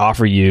only to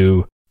offer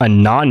you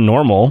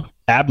a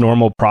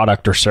abnormal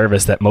product or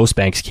service that most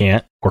banks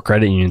can't or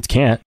credit unions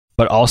can't,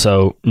 but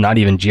also not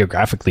even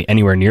geographically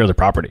anywhere near the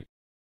property.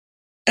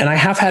 And I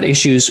have had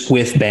issues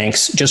with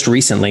banks just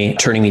recently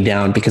turning me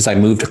down because I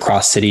moved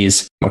across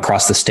cities,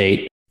 across the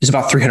state. It's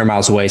about 300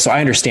 miles away. So I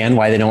understand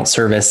why they don't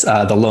service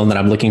the loan that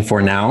I'm looking for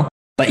now.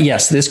 But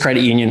yes, this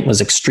credit union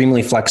was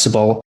extremely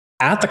flexible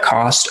at the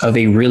cost of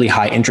a really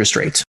high interest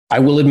rate. I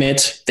will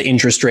admit the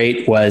interest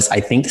rate was, I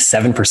think,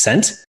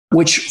 7%,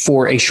 which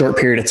for a short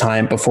period of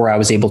time before I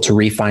was able to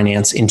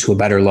refinance into a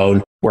better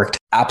loan worked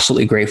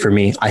absolutely great for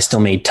me. I still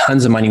made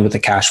tons of money with the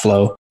cash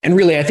flow. And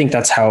really, I think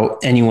that's how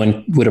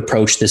anyone would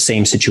approach the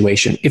same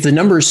situation. If the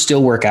numbers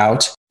still work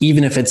out,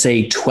 even if it's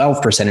a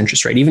 12%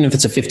 interest rate, even if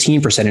it's a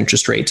 15%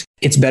 interest rate,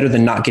 it's better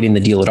than not getting the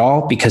deal at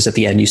all because at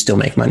the end, you still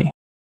make money.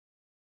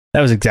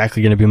 That was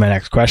exactly going to be my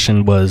next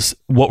question was,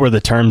 what were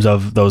the terms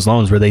of those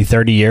loans? Were they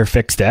 30-year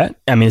fixed debt?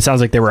 I mean, it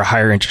sounds like they were a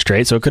higher interest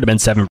rate, so it could have been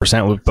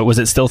 7%, but was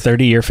it still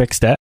 30-year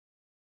fixed debt?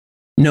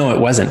 No, it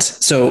wasn't.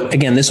 So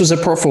again, this was a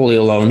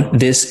portfolio loan.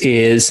 This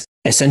is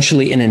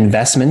essentially an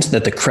investment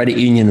that the credit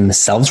union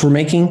themselves were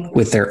making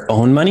with their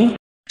own money.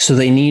 So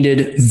they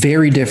needed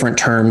very different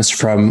terms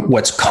from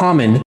what's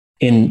common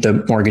in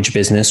the mortgage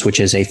business, which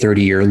is a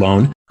 30-year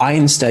loan. I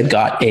instead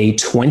got a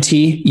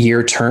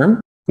 20-year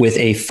term with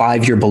a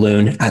 5-year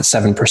balloon at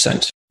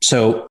 7%.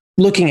 So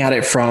looking at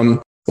it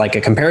from like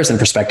a comparison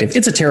perspective,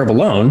 it's a terrible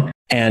loan.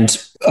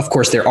 And of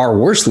course, there are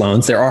worse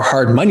loans. There are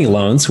hard money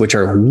loans, which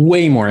are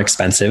way more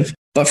expensive.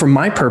 But for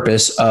my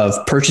purpose of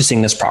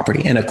purchasing this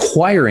property and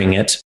acquiring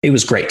it, it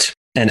was great.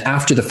 And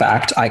after the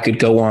fact, I could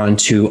go on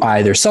to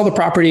either sell the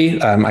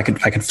property, I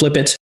could flip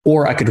it,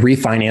 or I could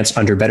refinance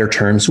under better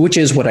terms, which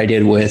is what I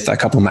did with a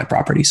couple of my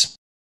properties.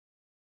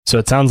 So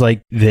it sounds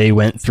like they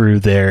went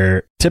through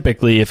their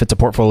typically, if it's a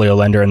portfolio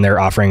lender and they're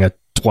offering a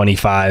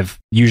 25,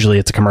 usually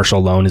it's a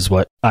commercial loan is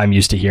what I'm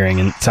used to hearing.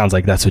 And it sounds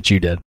like that's what you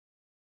did.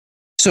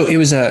 So it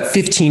was a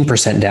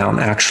 15% down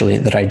actually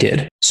that I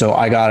did. So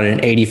I got an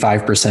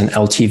 85%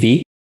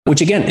 LTV, which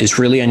again is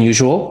really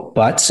unusual.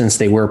 But since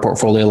they were a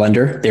portfolio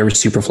lender, they were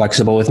super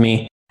flexible with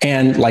me.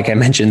 And like I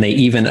mentioned, they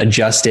even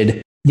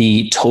adjusted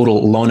the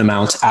total loan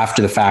amount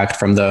after the fact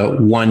from the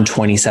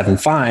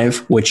 127.5,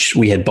 which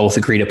we had both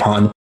agreed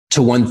upon,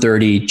 to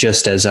 130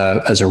 just as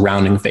a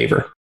rounding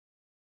favor.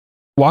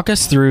 Walk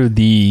us through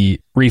the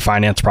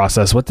refinance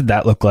process. What did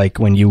that look like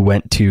when you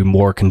went to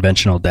more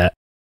conventional debt?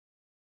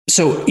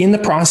 So in the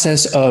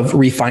process of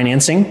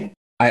refinancing,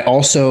 I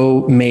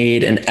also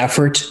made an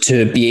effort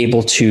to be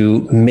able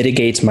to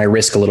mitigate my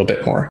risk a little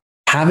bit more.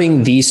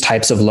 Having these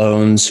types of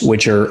loans,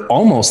 which are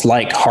almost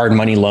like hard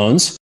money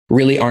loans,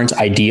 really aren't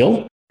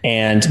ideal.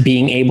 And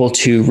being able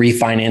to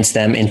refinance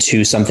them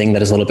into something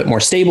that is a little bit more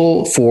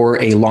stable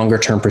for a longer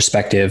term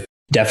perspective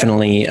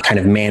definitely kind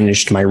of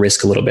managed my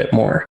risk a little bit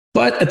more.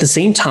 But at the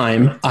same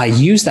time, I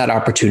used that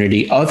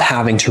opportunity of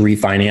having to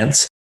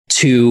refinance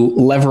to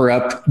lever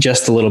up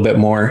just a little bit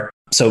more.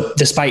 So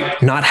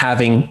despite not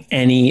having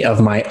any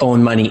of my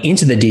own money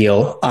into the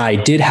deal, I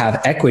did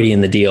have equity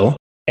in the deal.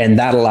 And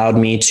that allowed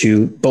me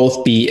to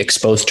both be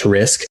exposed to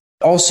risk,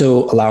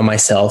 also allow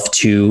myself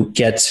to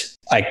get,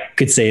 I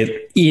could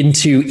say,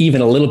 into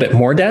even a little bit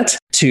more debt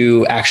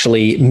to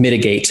actually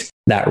mitigate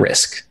that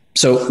risk.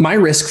 So my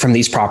risk from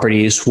these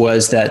properties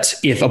was that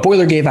if a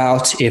boiler gave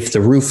out, if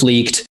the roof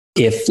leaked,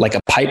 if like a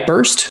pipe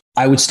burst,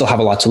 I would still have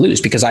a lot to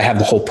lose because I have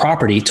the whole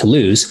property to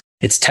lose.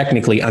 It's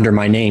technically under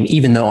my name,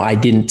 even though I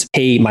didn't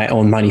pay my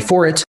own money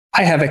for it.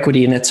 I have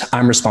equity in it.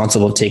 I'm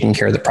responsible for taking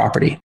care of the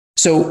property.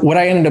 So what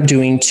I ended up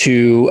doing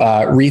to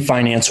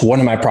refinance one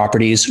of my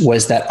properties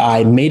was that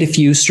I made a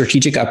few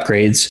strategic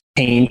upgrades,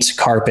 paint,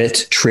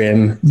 carpet,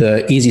 trim,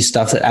 the easy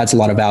stuff that adds a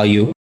lot of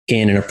value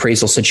in an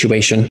appraisal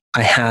situation.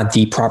 I had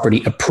the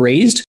property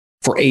appraised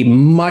for a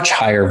much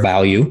higher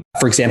value.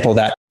 For example,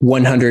 that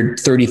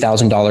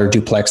 $130,000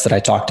 duplex that I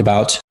talked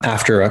about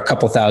after a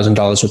couple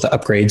 $1,000s worth of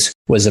upgrades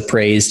was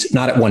appraised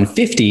not at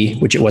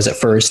 $150,000, which it was at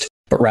first,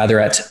 but rather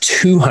at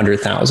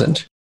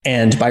 $200,000.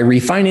 And by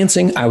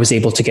refinancing, I was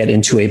able to get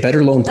into a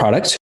better loan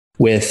product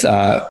with,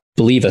 I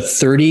believe, a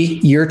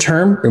 30-year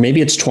term, or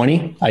maybe it's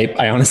 20.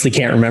 I honestly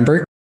can't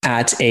remember,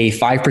 at a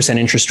 5%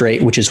 interest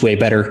rate, which is way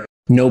better.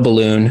 No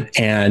balloon.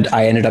 And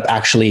I ended up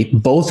actually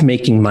both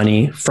making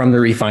money from the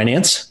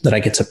refinance that I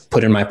get to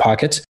put in my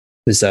pocket. It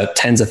was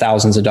tens of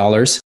thousands of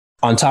dollars.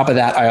 On top of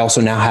that, I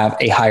also now have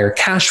a higher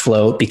cash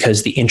flow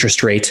because the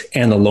interest rate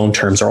and the loan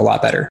terms are a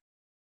lot better.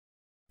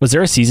 Was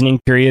there a seasoning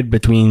period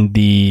between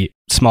the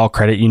small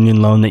credit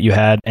union loan that you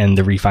had and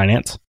the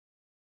refinance?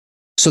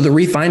 So the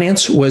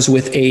refinance was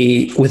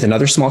with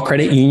another small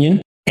credit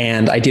union.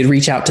 And I did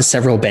reach out to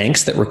several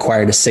banks that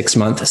required a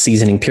 6-month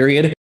seasoning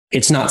period.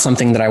 It's not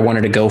something that I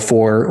wanted to go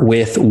for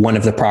with one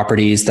of the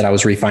properties that I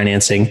was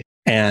refinancing.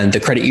 And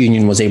the credit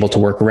union was able to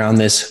work around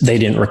this. They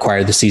didn't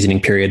require the seasoning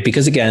period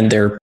because, again,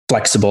 they're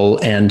flexible.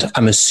 And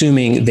I'm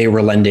assuming they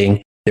were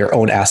lending their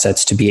own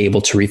assets to be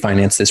able to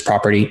refinance this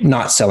property,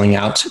 not selling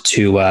out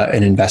to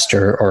an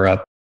investor or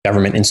a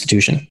government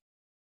institution.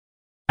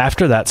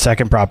 After that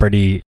second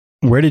property,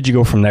 where did you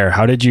go from there?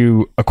 How did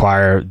you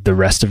acquire the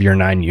rest of your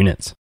 9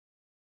 units?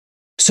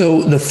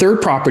 So the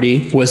third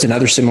property was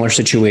another similar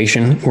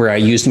situation where I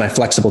used my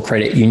flexible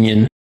credit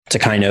union to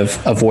kind of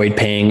avoid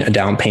paying a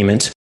down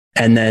payment.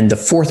 And then the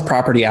fourth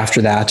property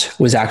after that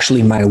was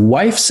actually my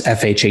wife's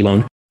FHA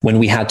loan when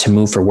we had to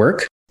move for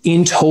work.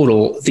 In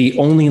total, the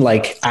only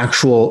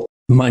actual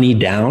money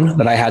down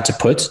that I had to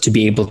put to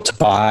be able to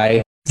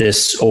buy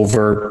this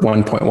over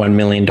 $1.1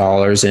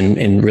 million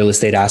in real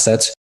estate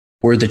assets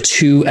were the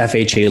 2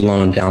 FHA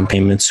loan down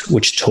payments,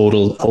 which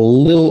totaled a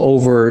little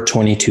over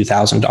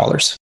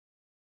 $22,000.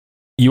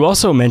 You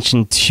also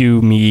mentioned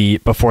to me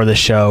before the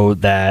show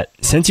that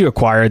since you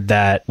acquired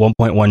that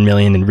 1.1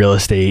 million in real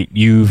estate,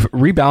 you've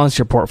rebalanced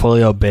your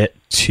portfolio a bit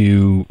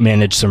to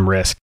manage some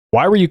risk.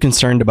 Why were you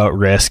concerned about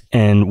risk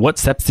and what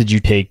steps did you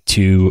take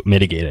to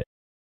mitigate it?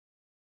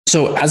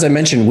 So as I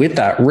mentioned, with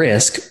that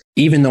risk,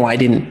 even though I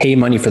didn't pay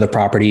money for the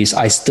properties,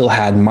 I still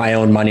had my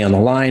own money on the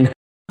line.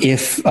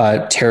 If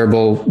a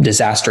terrible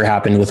disaster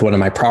happened with one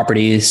of my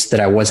properties that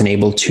I wasn't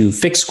able to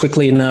fix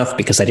quickly enough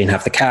because I didn't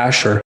have the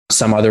cash or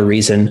some other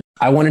reason,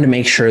 I wanted to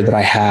make sure that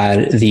I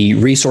had the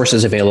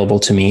resources available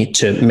to me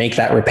to make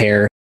that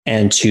repair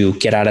and to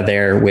get out of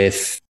there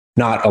with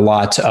not a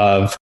lot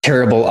of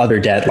terrible other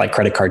debt like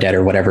credit card debt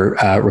or whatever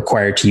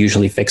required to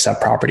usually fix up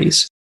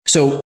properties.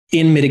 So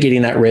in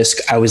mitigating that risk,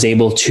 I was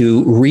able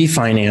to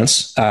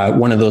refinance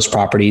one of those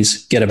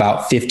properties, get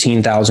about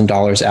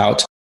 $15,000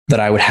 out that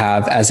I would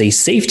have as a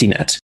safety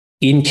net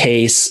in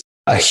case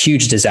a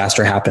huge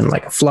disaster happened,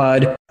 like a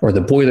flood or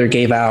the boiler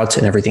gave out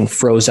and everything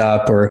froze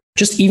up, or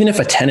just even if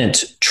a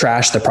tenant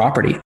trashed the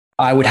property,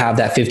 I would have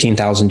that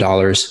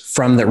 $15,000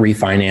 from the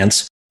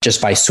refinance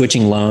just by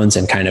switching loans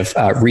and kind of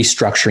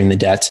restructuring the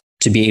debt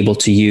to be able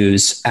to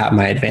use at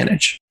my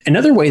advantage.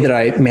 Another way that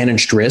I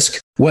managed risk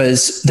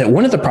was that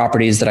one of the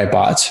properties that I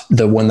bought,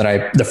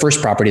 the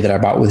first property that I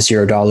bought with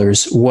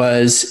 $0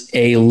 was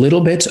a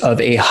little bit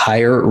of a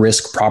higher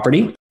risk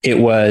property. It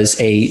was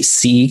a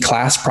C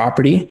class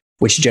property,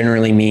 which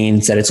generally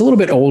means that it's a little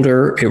bit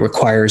older. It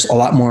requires a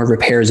lot more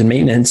repairs and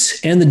maintenance.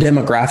 And the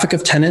demographic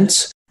of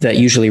tenants that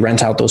usually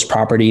rent out those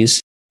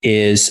properties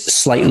is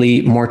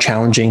slightly more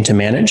challenging to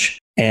manage.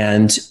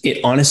 And it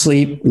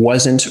honestly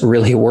wasn't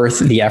really worth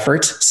the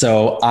effort.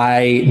 So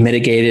I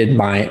mitigated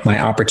my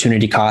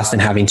opportunity cost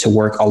and having to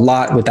work a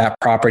lot with that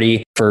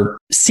property for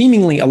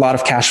seemingly a lot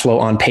of cash flow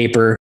on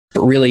paper,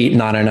 but really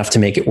not enough to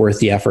make it worth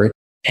the effort.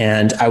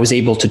 And I was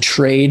able to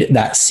trade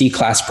that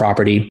C-class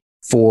property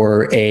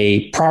for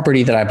a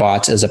property that I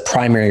bought as a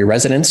primary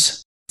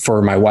residence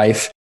for my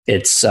wife.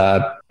 It's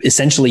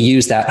essentially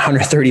used that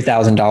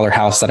 $130,000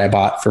 house that I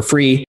bought for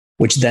free,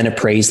 which then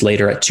appraised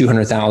later at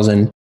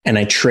 $200,000. And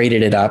I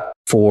traded it up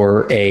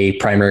for a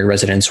primary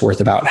residence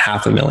worth about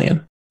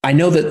 $500,000. I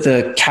know that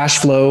the cash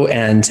flow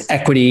and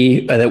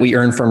equity that we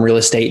earn from real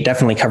estate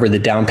definitely covered the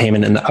down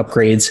payment and the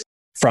upgrades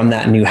from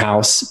that new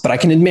house. But I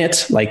can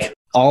admit, like,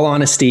 all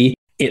honesty,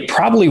 it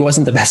probably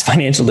wasn't the best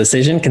financial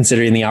decision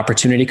considering the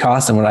opportunity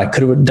cost and what I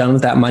could have done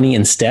with that money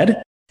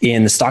instead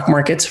in the stock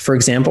market, for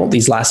example,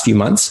 these last few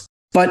months.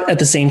 But at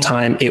the same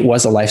time, it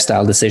was a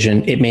lifestyle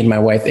decision. It made my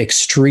wife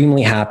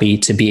extremely happy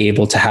to be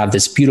able to have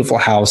this beautiful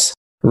house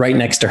right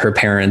next to her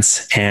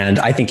parents. And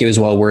I think it was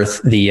well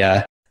worth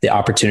the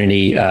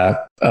opportunity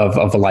of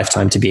a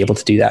lifetime to be able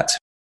to do that.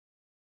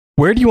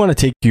 Where do you want to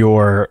take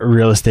your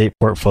real estate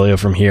portfolio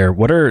from here?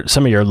 What are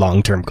some of your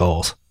long-term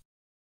goals?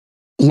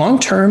 Long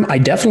term, I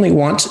definitely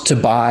want to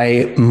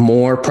buy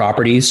more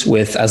properties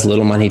with as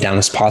little money down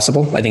as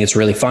possible. I think it's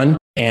really fun.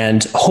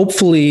 And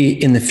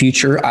hopefully in the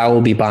future, I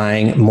will be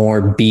buying more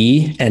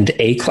B and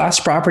A class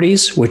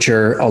properties, which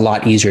are a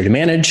lot easier to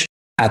manage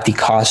at the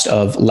cost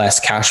of less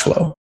cash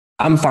flow.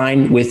 I'm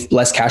fine with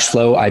less cash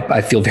flow.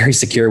 I feel very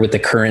secure with the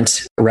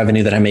current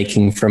revenue that I'm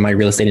making from my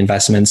real estate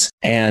investments,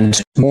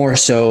 and more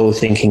so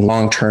thinking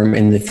long term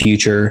in the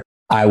future.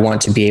 I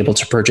want to be able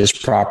to purchase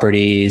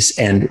properties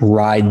and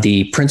ride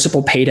the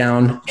principal pay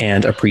down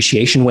and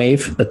appreciation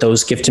wave that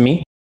those give to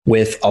me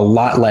with a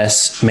lot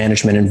less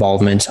management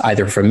involvement,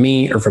 either from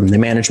me or from the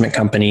management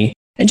company,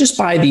 and just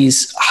buy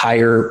these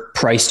higher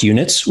priced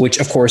units, which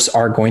of course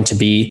are going to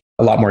be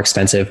a lot more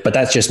expensive, but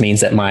that just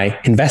means that my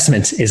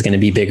investment is going to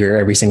be bigger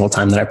every single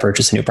time that I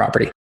purchase a new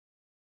property.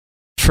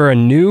 For a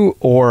new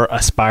or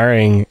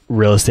aspiring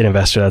real estate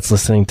investor that's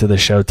listening to the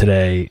show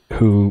today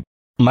who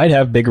might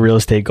have big real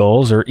estate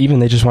goals, or even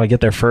they just want to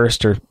get their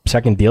first or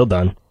second deal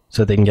done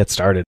so they can get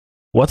started,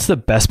 what's the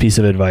best piece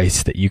of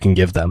advice that you can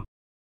give them?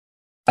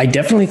 I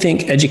definitely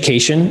think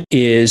education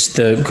is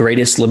the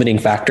greatest limiting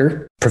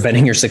factor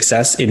preventing your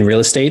success in real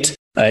estate.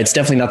 It's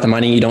definitely not the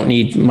money. You don't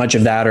need much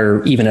of that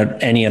or even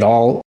any at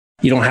all.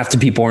 You don't have to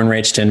be born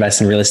rich to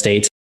invest in real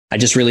estate. I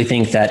just really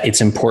think that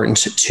it's important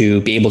to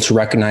be able to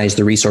recognize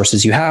the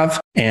resources you have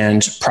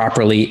and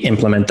properly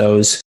implement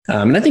those.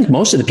 And I think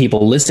most of the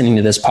people listening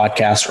to this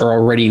podcast are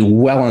already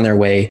well on their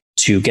way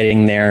to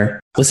getting there.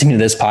 Listening to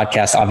this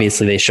podcast,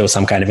 obviously they show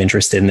some kind of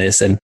interest in this.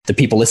 And the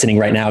people listening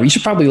right now, you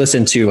should probably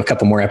listen to a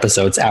couple more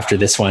episodes after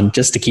this one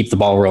just to keep the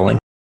ball rolling.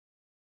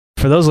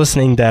 For those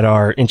listening that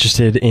are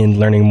interested in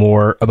learning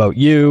more about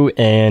you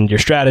and your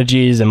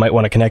strategies and might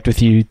want to connect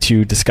with you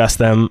to discuss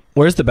them,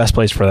 where's the best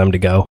place for them to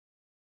go?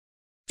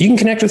 You can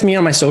connect with me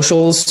on my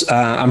socials.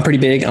 I'm pretty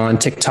big on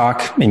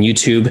TikTok and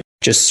YouTube.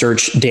 Just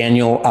search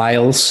Daniel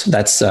Iles.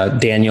 That's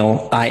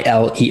Daniel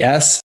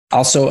Iles.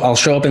 Also, I'll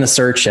show up in the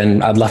search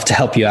and I'd love to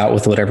help you out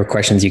with whatever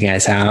questions you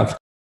guys have.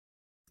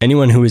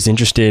 Anyone who is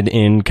interested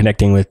in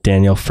connecting with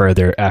Daniel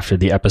further after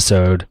the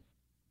episode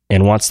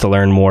and wants to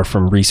learn more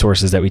from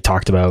resources that we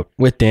talked about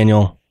with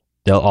Daniel,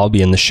 they'll all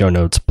be in the show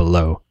notes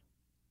below.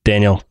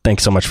 Daniel,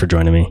 thanks so much for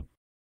joining me.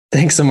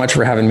 Thanks so much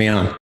for having me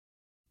on.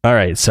 All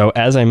right. So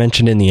as I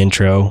mentioned in the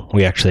intro,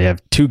 we actually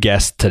have two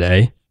guests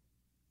today.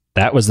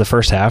 That was the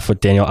first half with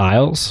Daniel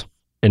Iles.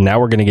 And now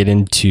we're going to get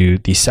into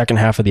the second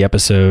half of the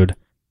episode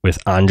with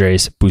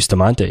Andres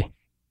Bustamante.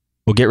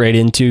 We'll get right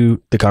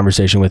into the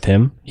conversation with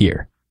him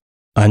here.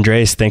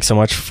 Andres, thanks so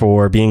much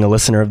for being a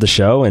listener of the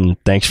show, and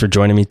thanks for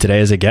joining me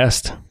today as a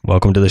guest.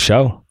 Welcome to the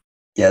show.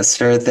 Yes,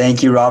 sir.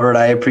 Thank you, Robert.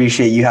 I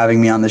appreciate you having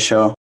me on the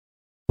show.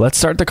 Let's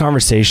start the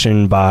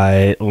conversation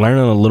by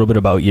learning a little bit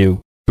about you.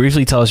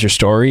 Briefly tell us your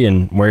story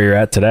and where you're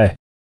at today.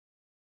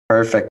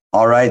 Perfect.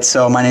 All right.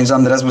 So my name is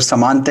Andres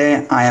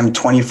Bustamante. I am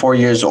 24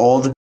 years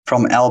old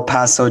from El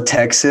Paso,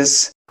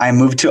 Texas. I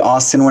moved to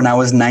Austin when I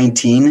was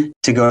 19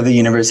 to go to the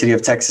University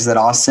of Texas at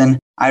Austin.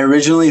 I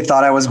originally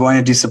thought I was going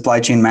to do supply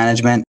chain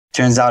management.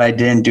 Turns out I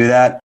didn't do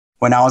that.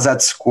 When I was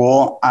at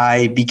school,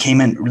 I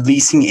became a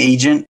leasing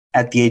agent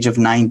at the age of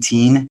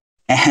 19.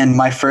 And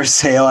my first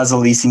sale as a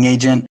leasing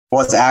agent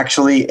was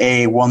actually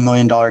a $1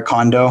 million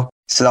condo.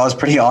 So that was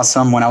pretty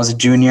awesome when I was a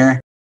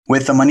junior.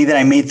 With the money that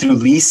I made through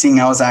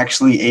leasing, I was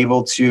actually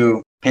able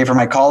to pay for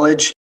my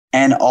college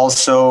and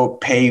also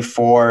pay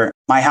for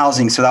my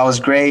housing. So that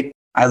was great.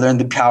 I learned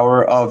the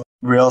power of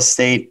real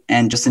estate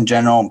and just in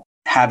general,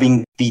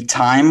 having the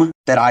time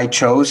that I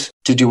chose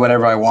to do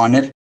whatever I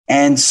wanted.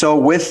 And so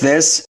with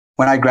this,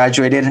 when I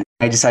graduated,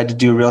 I decided to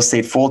do real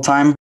estate full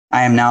time.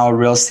 I am now a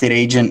real estate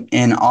agent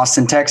in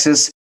Austin,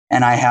 Texas,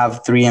 and I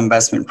have 3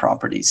 investment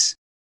properties.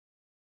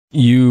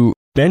 You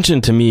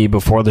mentioned to me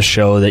before the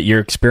show that your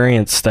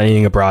experience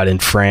studying abroad in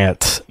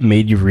France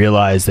made you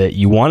realize that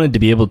you wanted to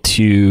be able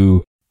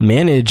to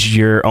manage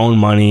your own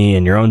money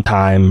and your own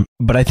time.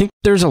 But I think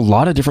there's a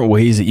lot of different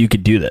ways that you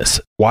could do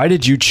this. Why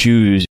did you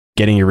choose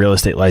getting your real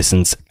estate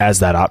license as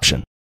that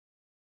option?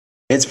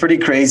 It's pretty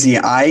crazy.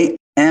 I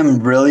am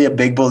really a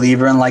big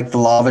believer in like the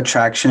law of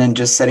attraction and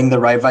just setting the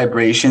right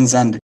vibrations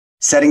and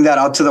setting that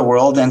out to the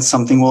world, and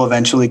something will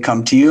eventually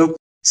come to you.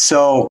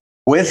 So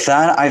with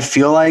that, I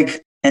feel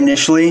like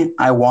initially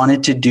I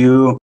wanted to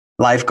do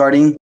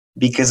lifeguarding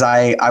because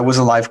I was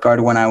a lifeguard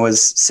when I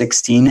was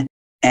 16,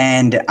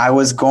 and I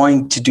was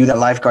going to do that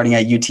lifeguarding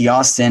at UT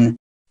Austin.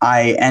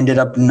 I ended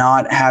up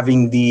not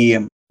having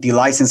the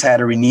license. I had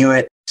to renew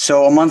it.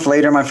 So a month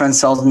later, my friend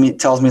tells me,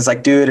 it's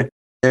like, dude,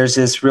 there's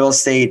this real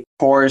estate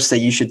course that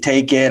you should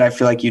take it. I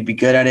feel like you'd be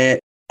good at it,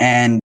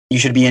 and you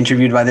should be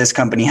interviewed by this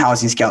company,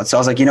 Housing Scout. So I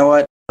was like, you know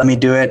what? Let me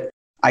do it.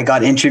 I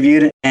got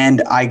interviewed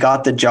and I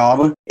got the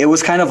job. It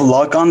was kind of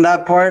luck on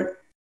that part,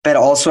 but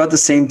also at the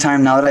same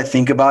time, now that I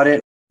think about it,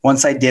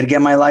 once I did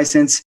get my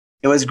license,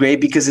 it was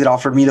great because it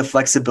offered me the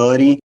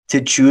flexibility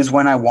to choose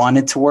when I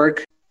wanted to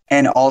work.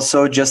 And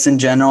also just in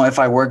general, if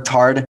I worked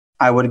hard,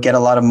 I would get a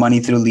lot of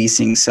money through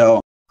leasing.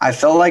 So I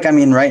felt like,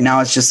 right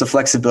now it's just the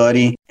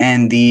flexibility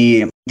and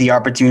the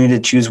opportunity to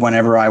choose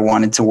whenever I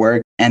wanted to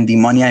work. And the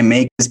money I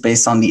make is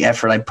based on the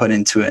effort I put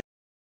into it.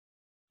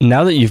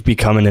 Now that you've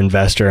become an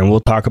investor, and we'll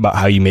talk about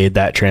how you made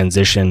that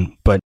transition,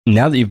 but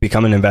now that you've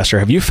become an investor,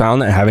 have you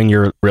found that having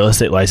your real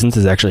estate license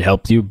has actually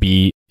helped you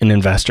be an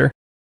investor?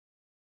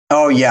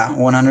 Oh yeah,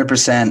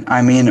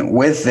 100%.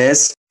 With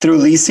this, through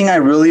leasing, I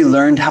really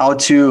learned how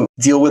to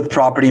deal with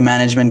property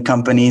management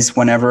companies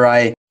whenever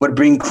I would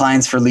bring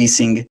clients for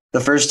leasing. The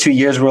first 2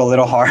 years were a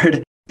little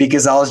hard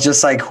because I was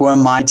just like, who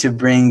am I to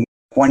bring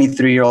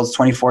 23-year-olds,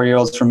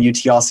 24-year-olds from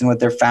UT Austin with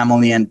their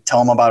family and tell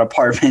them about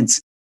apartments?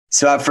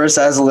 So at first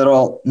I was a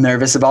little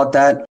nervous about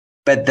that,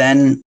 but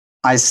then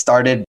I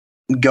started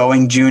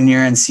going junior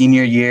and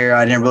senior year.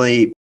 I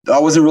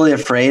wasn't really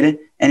afraid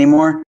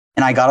anymore.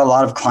 And I got a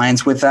lot of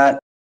clients with that.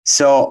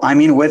 So,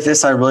 with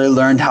this, I really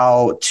learned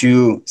how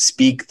to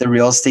speak the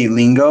real estate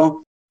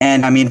lingo.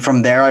 And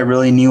from there, I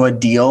really knew a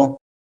deal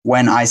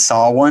when I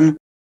saw one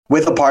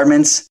with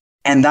apartments.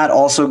 And that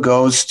also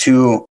goes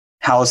to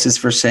houses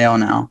for sale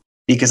now,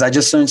 because I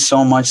just learned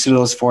so much through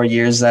those 4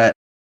 years that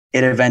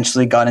it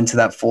eventually got into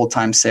that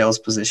full-time sales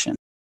position.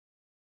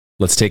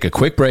 Let's take a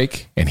quick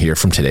break and hear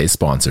from today's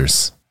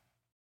sponsors.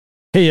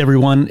 Hey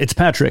everyone, it's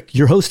Patrick,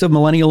 your host of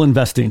Millennial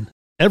Investing.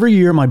 Every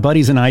year, my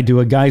buddies and I do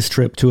a guy's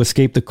trip to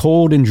escape the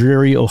cold and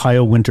dreary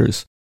Ohio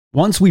winters.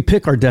 Once we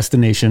pick our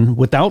destination,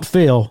 without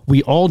fail,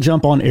 we all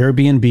jump on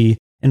Airbnb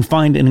and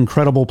find an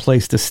incredible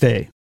place to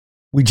stay.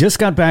 We just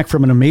got back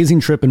from an amazing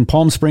trip in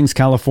Palm Springs,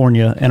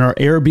 California, and our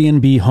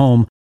Airbnb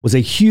home was a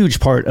huge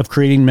part of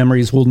creating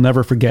memories we'll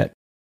never forget.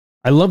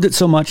 I loved it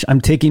so much,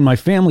 I'm taking my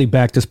family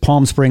back to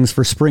Palm Springs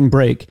for spring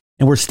break,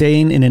 and we're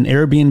staying in an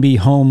Airbnb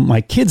home my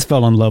kids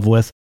fell in love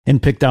with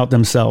and picked out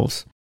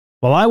themselves.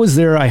 While I was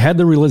there, I had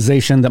the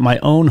realization that my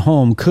own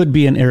home could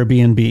be an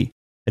Airbnb.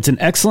 It's an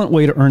excellent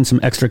way to earn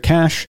some extra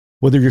cash,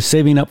 whether you're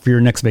saving up for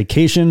your next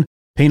vacation,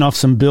 paying off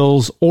some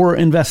bills, or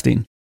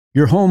investing.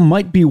 Your home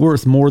might be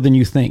worth more than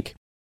you think.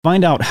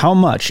 Find out how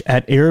much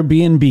at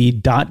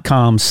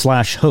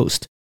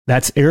airbnb.com/host.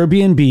 That's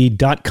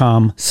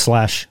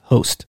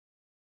airbnb.com/host.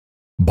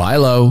 Buy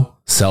low,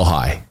 sell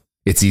high.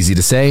 It's easy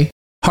to say,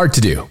 hard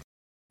to do.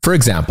 For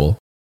example,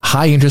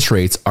 high interest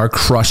rates are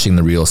crushing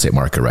the real estate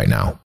market right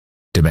now.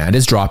 Demand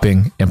is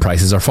dropping and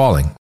prices are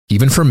falling,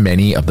 even for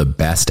many of the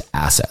best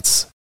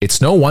assets. It's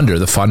no wonder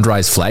the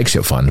Fundrise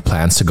flagship fund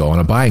plans to go on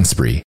a buying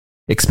spree,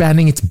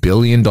 expanding its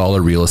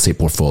billion-dollar real estate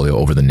portfolio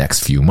over the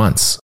next few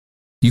months.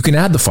 You can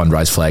add the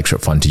Fundrise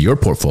flagship fund to your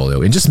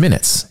portfolio in just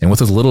minutes and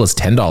with as little as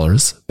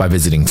 $10 by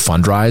visiting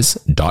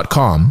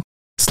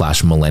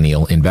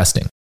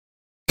fundrise.com/millennialinvesting.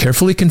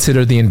 Carefully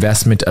consider the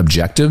investment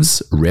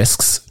objectives,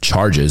 risks,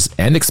 charges,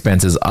 and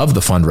expenses of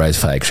the Fundrise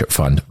flagship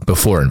fund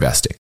before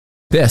investing.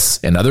 This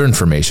and other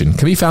information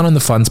can be found in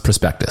the fund's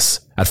prospectus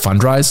at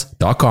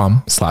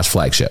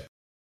fundrise.com/flagship.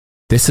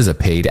 This is a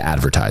paid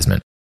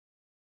advertisement.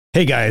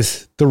 Hey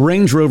guys, the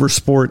Range Rover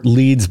Sport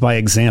leads by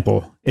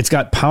example. It's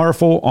got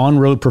powerful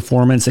on-road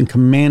performance and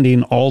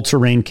commanding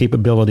all-terrain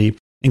capability,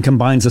 and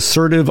combines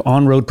assertive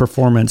on-road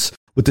performance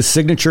with the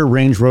signature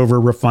Range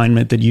Rover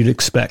refinement that you'd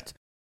expect.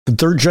 The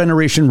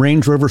third-generation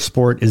Range Rover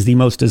Sport is the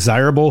most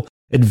desirable,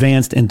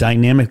 advanced, and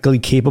dynamically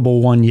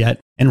capable one yet,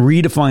 and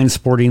redefines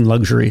sporting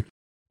luxury.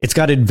 It's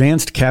got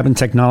advanced cabin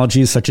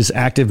technologies such as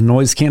active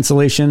noise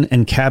cancellation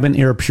and cabin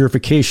air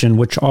purification,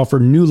 which offer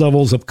new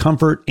levels of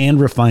comfort and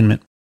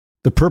refinement.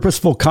 The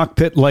purposeful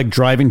cockpit-like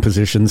driving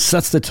position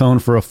sets the tone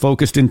for a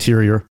focused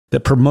interior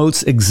that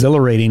promotes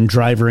exhilarating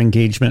driver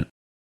engagement.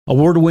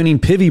 Award-winning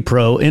Pivi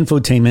Pro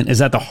infotainment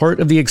is at the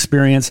heart of the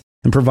experience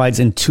and provides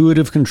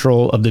intuitive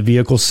control of the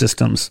vehicle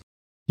systems.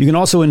 You can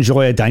also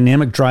enjoy a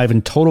dynamic drive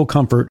in total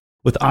comfort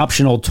with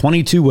optional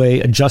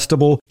 22-way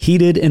adjustable,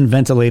 heated and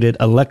ventilated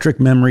electric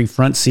memory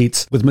front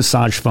seats with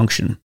massage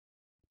function.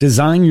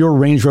 Design your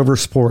Range Rover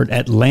Sport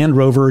at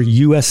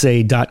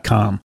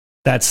LandRoverUSA.com.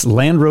 That's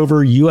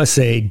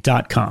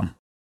LandRoverUSA.com.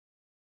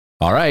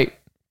 All right,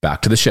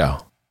 back to the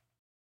show.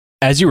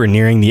 As you were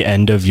nearing the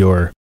end of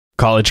your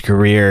college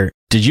career,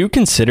 did you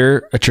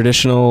consider a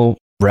traditional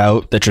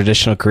route, the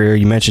traditional career?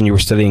 You mentioned you were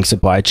studying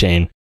supply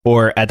chain,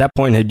 or at that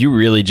point, had you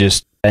really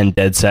just been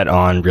dead set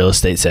on real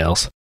estate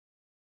sales?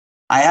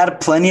 I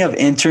had plenty of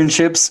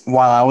internships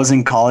while I was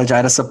in college. I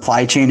had a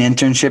supply chain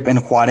internship in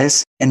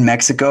Juarez in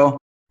Mexico.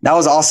 That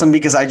was awesome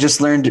because I just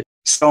learned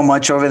so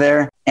much over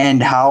there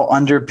and how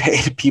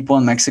underpaid people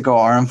in Mexico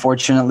are,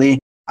 unfortunately.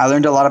 I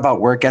learned a lot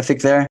about work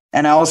ethic there.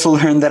 And I also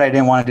learned that I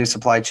didn't want to do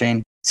supply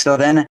chain. So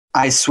then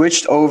I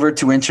switched over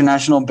to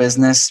international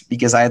business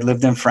because I had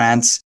lived in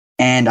France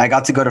and I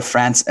got to go to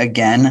France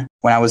again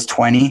when I was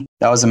 20.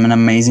 That was an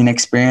amazing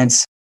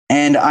experience.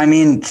 And I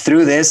mean,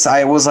 through this,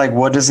 I was like,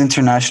 what does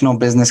international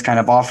business kind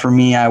of offer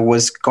me? I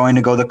was going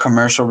to go the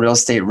commercial real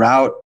estate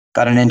route,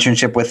 got an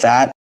internship with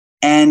that.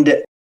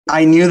 And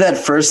I knew that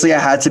firstly, I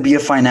had to be a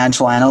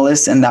financial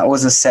analyst and that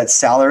was a set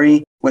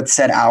salary with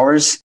set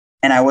hours.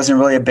 And I wasn't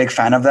really a big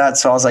fan of that.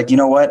 So I was like, you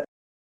know what?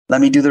 Let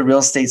me do the real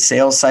estate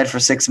sales side for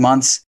 6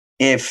 months.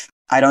 If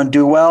I don't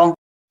do well,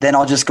 then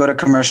I'll just go to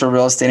commercial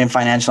real estate and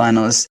financial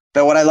analyst.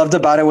 But what I loved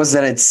about it was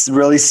that it's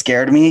really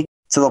scared me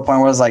to the point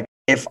where I was like,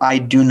 if I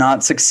do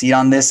not succeed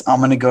on this, I'm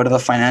going to go to the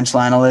financial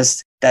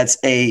analyst. That's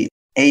a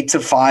 8 to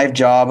 5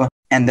 job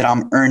and that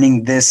I'm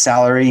earning this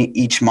salary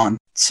each month.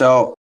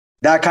 So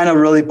that kind of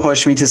really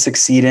pushed me to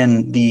succeed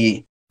in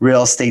the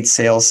real estate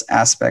sales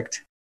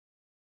aspect.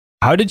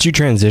 How did you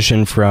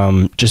transition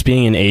from just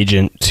being an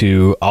agent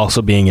to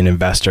also being an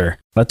investor?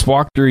 Let's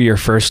walk through your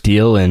first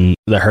deal and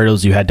the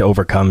hurdles you had to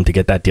overcome to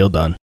get that deal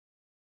done.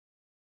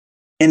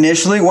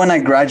 Initially, when I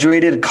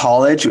graduated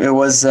college, it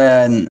was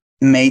in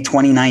May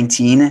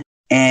 2019.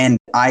 And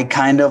I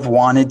kind of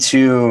wanted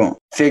to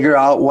figure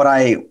out what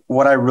I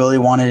really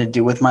wanted to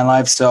do with my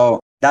life.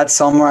 So that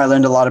summer, I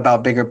learned a lot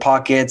about bigger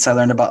pockets. I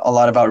learned a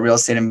lot about real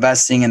estate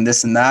investing and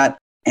this and that.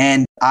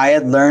 And I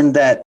had learned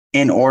that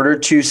in order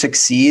to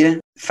succeed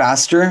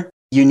faster,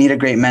 you need a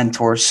great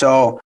mentor.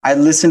 So I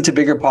listened to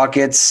Bigger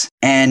Pockets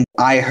and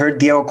I heard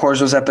Diego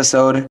Corzo's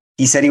episode.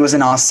 He said he was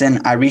in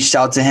Austin. I reached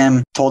out to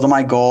him, told him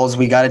my goals.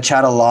 We got to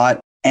chat a lot.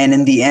 And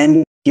in the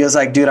end, he was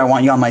like, dude, I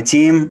want you on my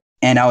team.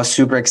 And I was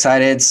super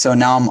excited. So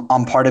now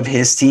I'm part of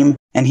his team.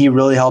 And he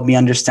really helped me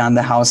understand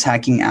the house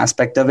hacking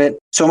aspect of it.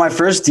 So my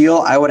first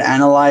deal, I would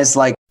analyze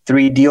like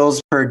 3 deals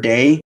per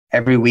day,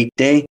 every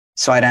weekday.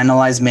 So I'd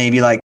analyze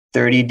maybe like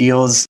 30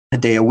 deals a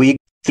day a week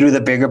through the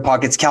Bigger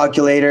Pockets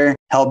calculator,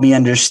 helped me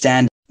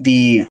understand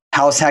the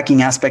house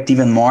hacking aspect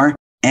even more.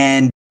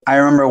 And I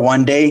remember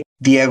one day,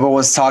 Diego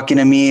was talking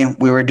to me.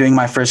 We were doing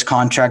my first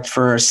contract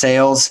for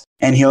sales.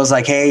 And he was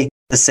like, hey,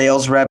 the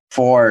sales rep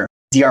for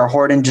DR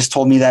Horton just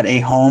told me that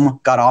a home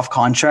got off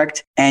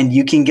contract and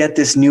you can get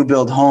this new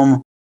build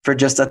home for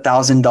just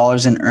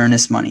 $1,000 in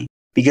earnest money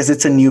because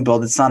it's a new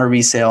build. It's not a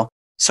resale.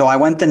 So I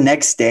went the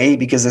next day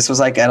because this was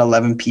like at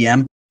 11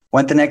 p.m.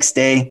 Went the next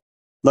day,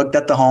 looked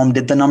at the home,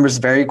 did the numbers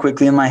very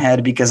quickly in my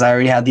head because I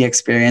already had the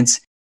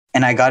experience.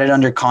 And I got it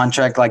under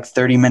contract like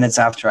 30 minutes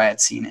after I had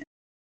seen it.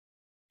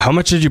 How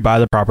much did you buy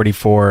the property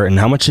for and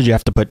how much did you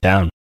have to put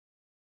down?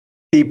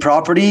 The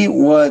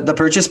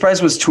purchase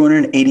price was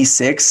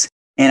 $286.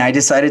 And I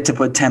decided to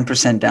put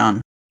 10%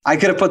 down. I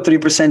could have put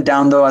 3%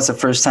 down though as a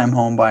first-time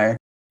home buyer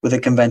with a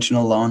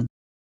conventional loan.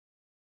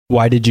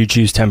 Why did you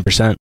choose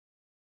 10%?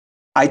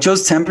 I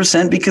chose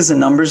 10% because the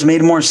numbers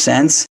made more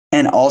sense.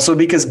 And also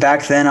because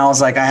back then I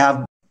was like, I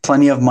have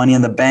plenty of money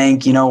in the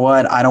bank. You know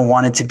what? I don't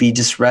want it to be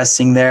just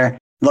resting there.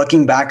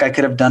 Looking back, I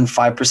could have done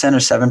 5%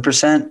 or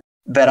 7%.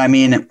 But I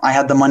mean, I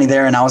had the money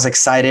there and I was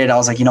excited. I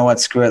was like, you know what?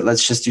 Screw it.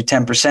 Let's just do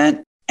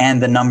 10%.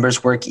 And the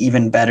numbers work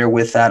even better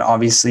with that,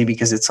 obviously,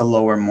 because it's a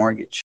lower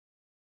mortgage.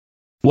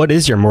 What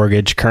is your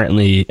mortgage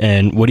currently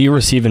and what do you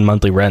receive in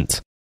monthly rents?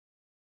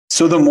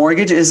 So the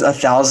mortgage is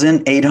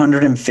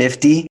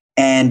 $1,850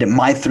 and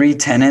my 3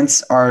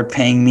 tenants are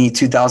paying me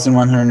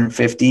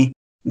 $2,150.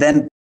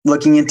 Then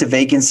looking into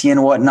vacancy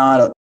and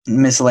whatnot,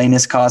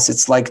 miscellaneous costs,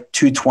 it's like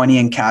 $220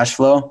 in cash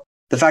flow.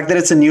 The fact that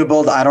it's a new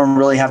build, I don't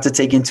really have to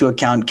take into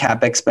account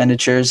cap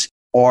expenditures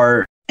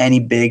or any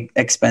big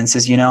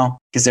expenses, you know,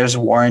 because there's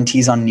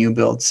warranties on new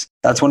builds.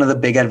 That's one of the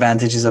big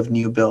advantages of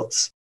new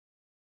builds.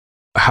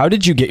 How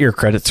did you get your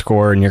credit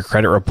score and your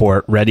credit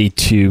report ready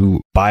to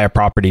buy a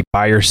property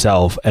by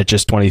yourself at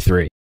just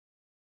 23?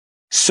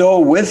 So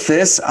with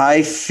this,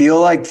 I feel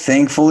like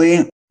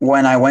thankfully,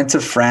 when I went to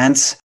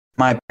France,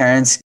 my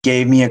parents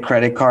gave me a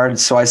credit card.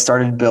 So I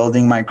started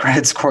building my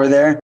credit score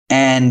there.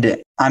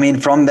 And I mean,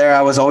 from there,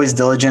 I was always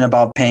diligent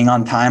about paying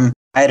on time.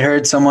 I had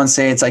heard someone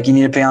say it's like you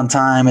need to pay on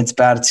time. It's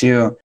bad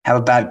to have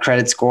a bad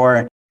credit score.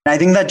 And I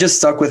think that just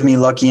stuck with me,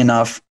 lucky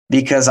enough,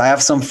 because I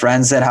have some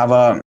friends that have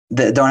a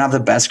that don't have the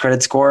best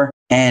credit score.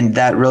 And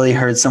that really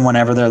hurts them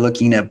whenever they're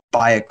looking to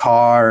buy a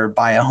car or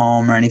buy a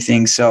home or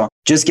anything. So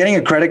just getting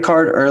a credit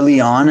card early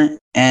on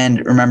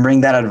and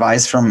remembering that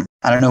advice from,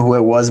 I don't know who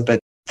it was,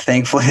 but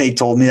thankfully they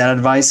told me that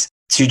advice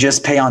to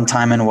just pay on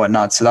time and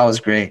whatnot. So that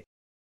was great.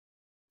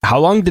 How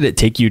long did it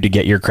take you to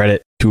get your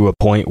credit to a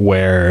point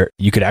where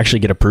you could actually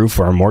get approved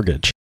for a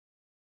mortgage?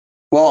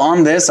 Well,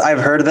 on this, I've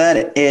heard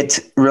that it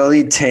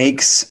really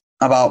takes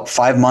about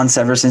 5 months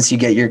ever since you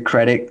get your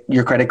credit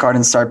card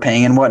and start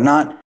paying and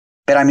whatnot.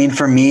 But I mean,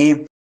 for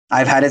me,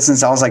 I've had it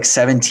since I was like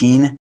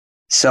 17.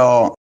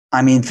 So,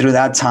 I mean, through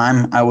that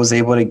time, I was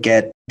able to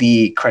get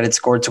the credit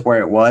score to where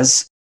it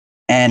was.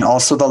 And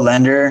also the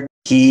lender,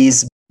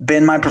 he's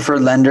been my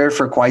preferred lender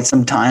for quite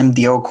some time,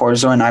 Dio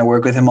Corzo, and I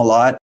work with him a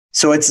lot.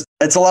 So it's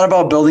a lot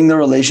about building the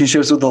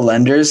relationships with the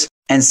lenders.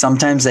 And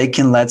sometimes they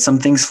can let some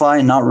things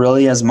fly, not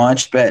really as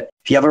much. But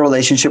if you have a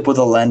relationship with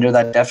a lender,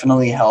 that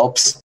definitely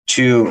helps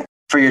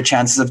for your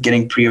chances of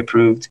getting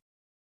pre-approved.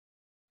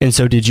 And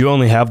so did you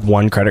only have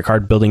one credit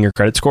card building your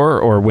credit score?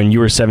 Or when you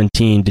were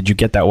 17, did you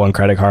get that one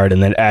credit card?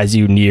 And then as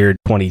you neared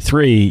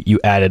 23, you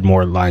added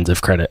more lines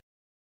of credit?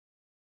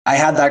 I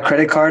had that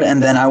credit card.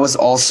 And then I was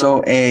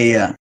also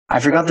I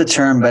forgot the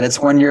term, but it's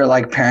when your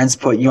like parents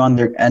put you on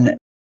an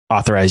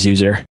authorized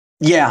user.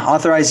 Yeah,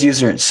 authorized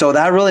user. So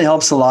that really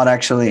helps a lot,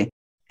 actually.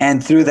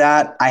 And through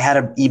that, I had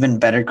an even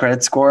better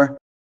credit score.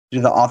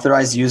 Through the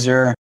authorized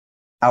user,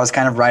 I was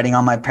kind of writing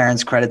on my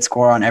parents' credit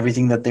score on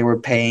everything that they were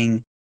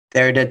paying,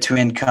 their debt to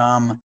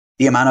income,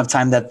 the amount of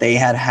time that they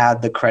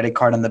had the credit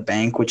card in the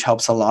bank, which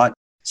helps a lot.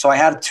 So I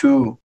had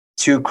two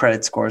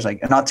credit scores,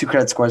 like not two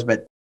credit scores,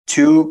 but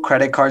two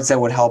credit cards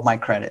that would help my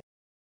credit.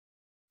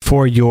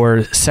 For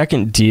your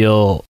second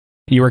deal,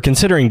 you were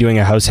considering doing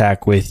a house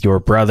hack with your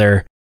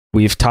brother.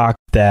 We've talked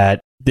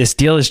that this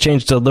deal has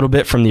changed a little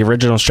bit from the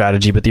original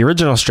strategy, but the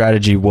original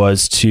strategy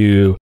was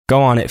to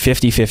go on it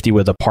 50-50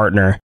 with a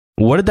partner.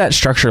 What did that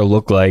structure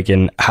look like,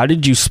 and how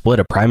did you split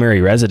a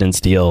primary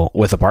residence deal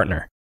with a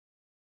partner?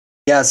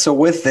 Yeah, so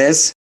with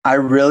this, I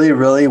really,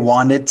 really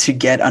wanted to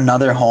get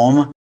another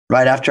home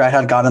right after I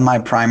had gotten my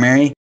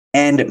primary.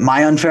 And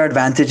my unfair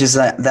advantage is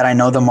that I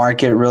know the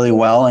market really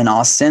well in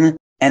Austin,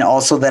 and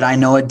also that I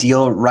know a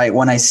deal right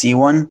when I see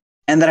one,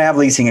 and that I have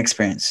leasing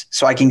experience,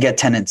 so I can get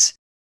tenants.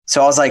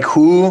 So I was like,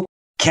 who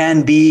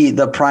can be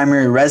the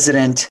primary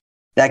resident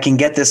that can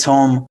get this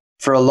home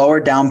for a lower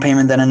down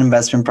payment than an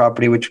investment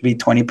property, which would be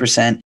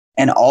 20%,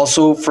 and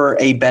also for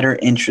a better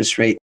interest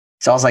rate?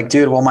 So I was like,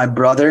 dude, well, my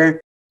brother,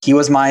 he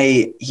was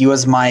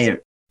my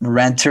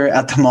renter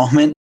at the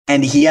moment,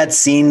 and he had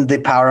seen the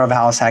power of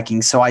house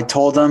hacking. So I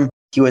told him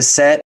he was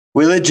set.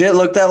 We legit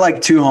looked at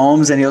like 2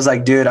 homes, and he was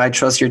like, dude, I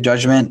trust your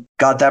judgment.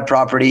 Got that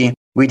property.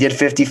 We did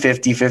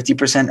 50-50,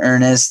 50%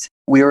 earnest.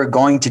 We were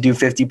going to do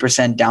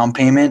 50% down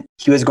payment.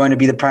 He was going to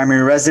be the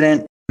primary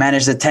resident,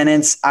 manage the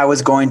tenants. I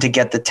was going to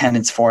get the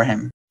tenants for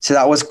him. So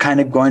that was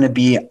kind of going to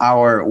be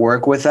our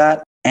work with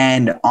that.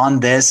 And on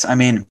this, I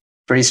mean,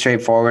 pretty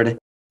straightforward.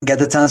 Get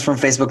the tenants from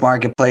Facebook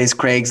Marketplace,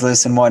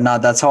 Craigslist, and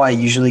whatnot. That's how I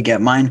usually get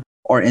mine,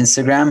 or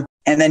Instagram.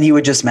 And then he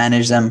would just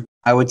manage them.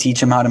 I would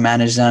teach him how to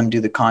manage them,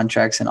 do the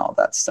contracts and all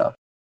that stuff.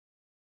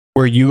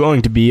 Were you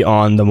going to be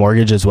on the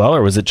mortgage as well,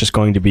 or was it just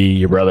going to be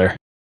your brother?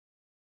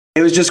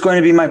 It was just going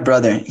to be my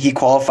brother. He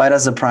qualified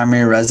as a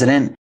primary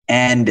resident.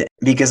 And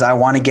because I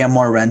want to get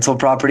more rental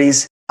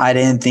properties, I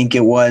didn't think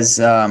it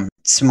was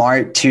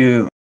smart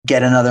to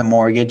get another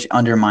mortgage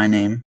under my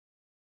name.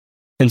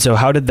 And so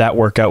how did that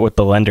work out with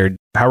the lender?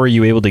 How were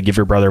you able to give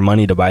your brother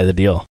money to buy the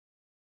deal?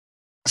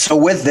 So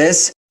with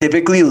this,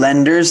 typically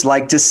lenders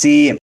like to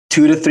see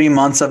 2 to 3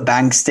 months of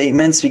bank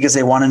statements because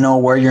they want to know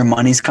where your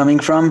money's coming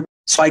from.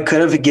 So I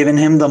could have given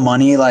him the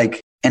money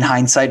like in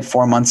hindsight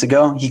 4 months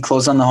ago. He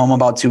closed on the home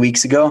about 2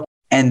 weeks ago,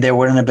 and there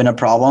wouldn't have been a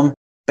problem.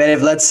 But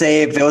if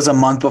it was a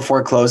month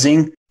before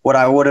closing, what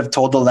I would have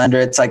told the lender,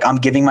 it's like, I'm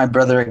giving my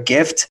brother a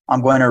gift.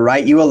 I'm going to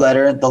write you a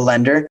letter, the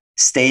lender,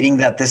 stating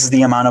that this is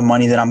the amount of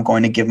money that I'm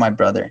going to give my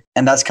brother.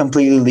 And that's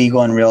completely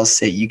legal in real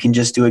estate. You can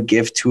just do a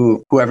gift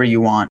to whoever you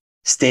want,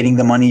 stating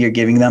the money you're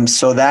giving them,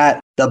 so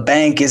that the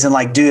bank isn't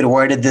like, dude,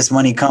 where did this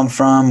money come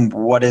from?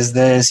 What is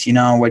this?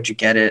 Where'd you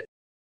get it?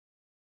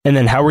 And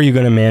then how were you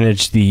going to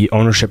manage the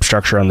ownership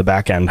structure on the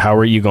back end? How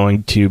were you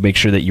going to make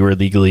sure that you were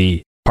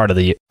legally part of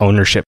the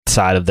ownership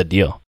side of the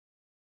deal?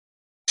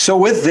 So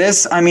with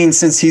this, I mean,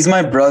 since he's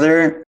my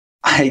brother,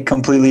 I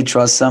completely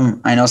trust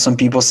him. I know some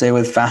people say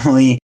with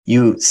family,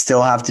 you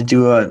still have to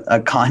do a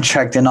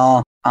contract and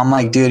all. I'm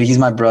like, dude, he's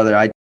my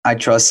brother. I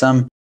trust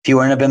him. If he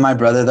wouldn't have been my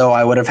brother, though,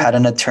 I would have had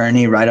an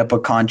attorney write up a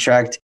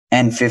contract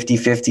and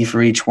 50-50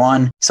 for each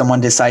one. Someone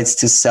decides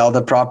to sell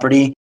the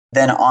property.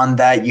 Then on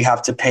that, you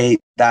have to pay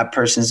that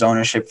person's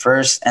ownership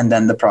first, and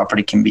then the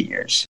property can be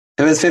yours.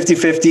 If it's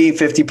 50-50,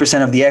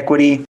 50% of the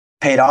equity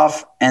paid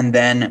off, and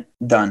then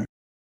done.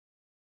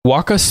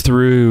 Walk us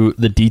through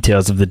the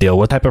details of the deal.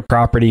 What type of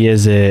property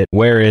is it?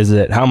 Where is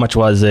it? How much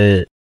was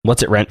it?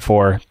 What's it rent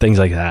for? Things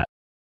like that.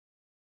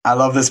 I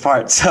love this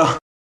part. So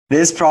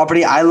this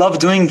property, I love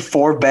doing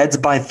 4 beds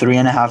by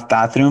 3.5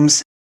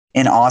 bathrooms.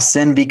 in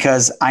Austin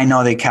because I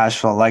know they cash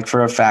flow, like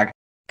for a fact.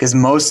 Because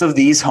most of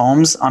these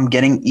homes I'm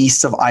getting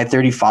east of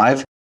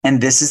I-35. And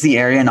this is the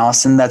area in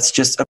Austin that's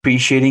just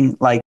appreciating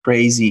like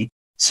crazy.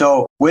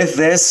 So with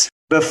this,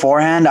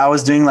 beforehand, I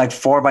was doing like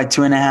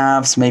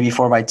 4x2.5s, maybe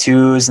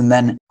 4x2s. And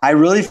then I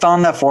really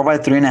found that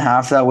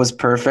 4x3.5 that was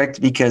perfect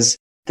because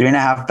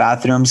 3.5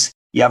 bathrooms,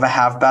 you have a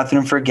half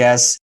bathroom for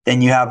guests.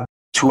 Then you have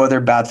 2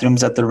 other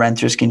bathrooms that the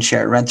renters can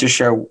share. Renters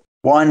share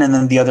one and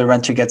then the other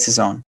renter gets his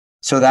own.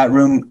 So that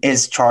room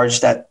is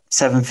charged at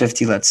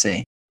 $750, let's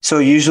say. So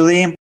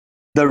usually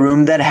the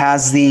room that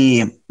has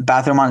the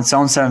bathroom on its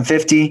own,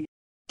 $750.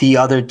 The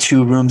other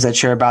 2 rooms that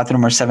share a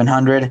bathroom are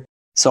 $700.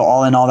 So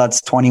all in all, that's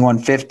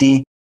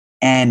 $2,150.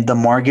 And the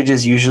mortgage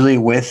is usually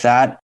with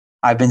that.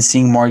 I've been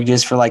seeing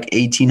mortgages for like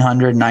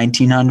 $1,800,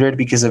 $1,900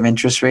 because of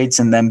interest rates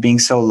and them being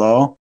so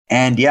low.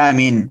 And yeah, I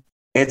mean,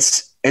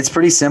 it's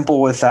pretty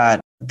simple with that.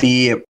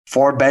 The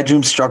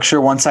 4-bedroom structure,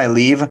 once I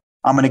leave,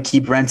 I'm going to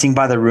keep renting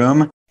by the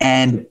room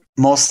and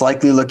most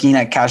likely looking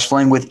at cash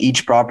flowing with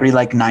each property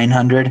like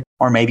 $900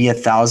 or maybe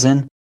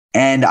 $1,000.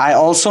 And I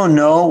also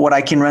know what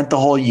I can rent the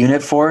whole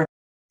unit for.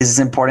 This is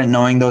important,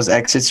 knowing those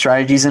exit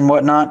strategies and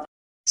whatnot.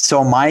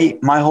 So my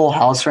whole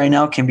house right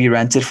now can be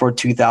rented for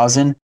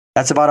 $2,000.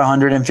 That's about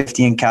 $150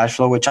 in cash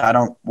flow, which I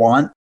don't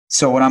want.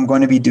 So what I'm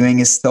going to be doing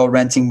is still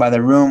renting by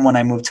the room when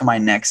I move to my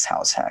next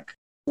house hack.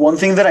 One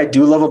thing that I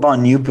do love about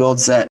new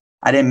builds that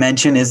I didn't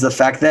mention is the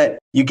fact that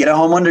you get a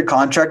home under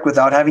contract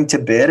without having to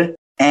bid,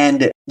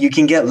 and you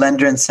can get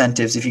lender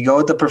incentives. If you go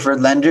with the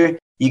preferred lender,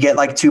 you get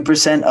like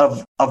 2%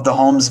 of the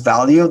home's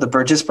value, the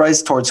purchase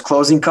price, towards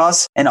closing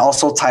costs and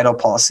also title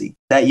policy.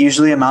 That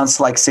usually amounts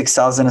to like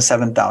 $6,000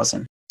 to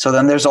 $7,000. So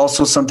then there's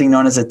also something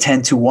known as a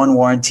 10-to-1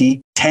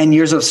 warranty, 10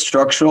 years of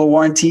structural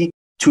warranty,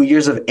 2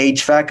 years of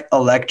HVAC,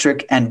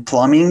 electric, and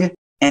plumbing,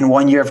 and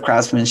 1 year of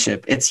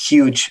craftsmanship. It's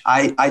huge.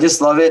 I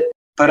just love it.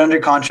 Put under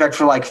contract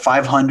for like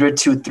 $500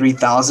 to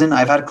 $3,000.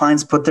 I've had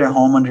clients put their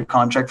home under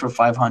contract for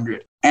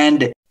 $500.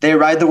 And they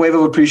ride the wave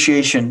of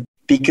appreciation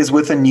because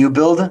with a new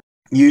build,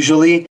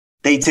 usually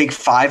they take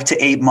 5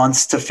 to 8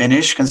 months to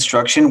finish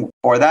construction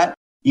for that.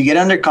 You get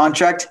under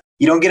contract,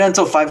 you don't get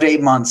until 5 to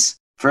 8 months.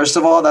 First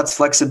of all, that's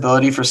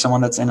flexibility for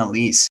someone that's in a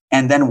lease.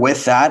 And then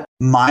with that,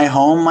 my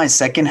home, my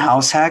second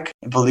house hack,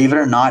 believe it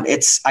or not,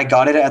 I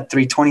got it at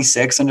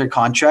 326 under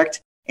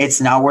contract. It's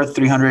now worth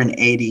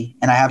 380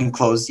 and I haven't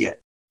closed yet.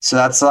 So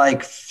that's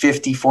like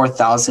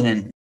 54,000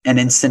 in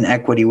instant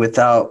equity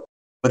without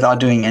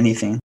doing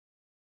anything.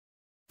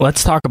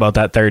 Let's talk about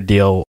that third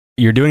deal.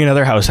 You're doing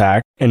another house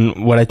hack.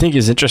 And what I think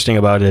is interesting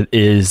about it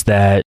is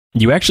that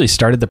you actually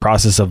started the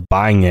process of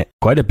buying it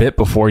quite a bit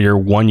before your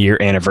 1 year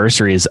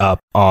anniversary is up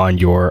on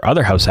your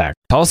other house hack.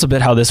 Tell us a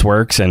bit how this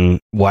works and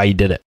why you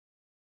did it.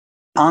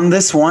 On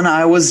this one,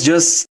 I was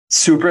just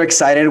super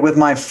excited with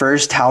my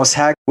first house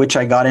hack, which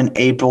I got in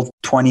April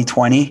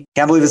 2020.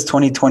 Can't believe it's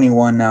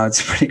 2021 now.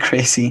 It's pretty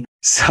crazy.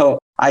 So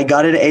I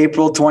got it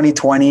April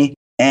 2020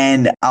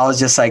 and I was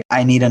just like,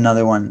 I need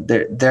another one.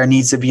 There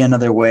needs to be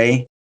another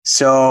way.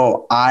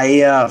 So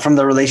I, from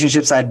the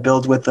relationships I'd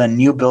built with the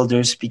new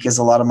builders, because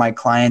a lot of my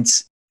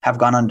clients have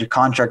gone under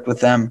contract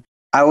with them,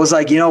 I was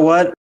like, you know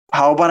what?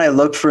 How about I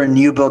look for a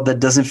new build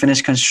that doesn't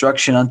finish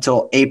construction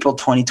until April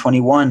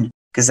 2021?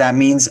 Because that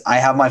means I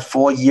have my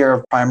full year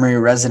of primary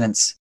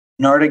residence.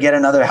 In order to get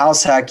another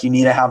house hack, you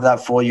need to have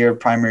that full year of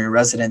primary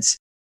residence.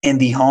 In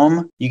the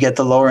home, you get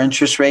the lower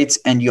interest rates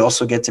and you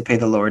also get to pay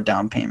the lower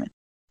down payment.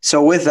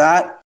 So with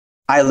that,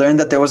 I learned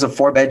that there was a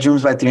 4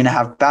 bedrooms by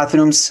 3.5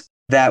 bathrooms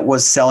that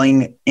was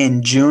selling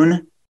in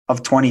June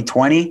of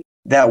 2020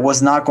 that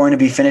was not going to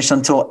be finished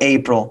until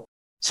April.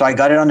 So I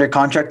got it under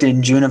contract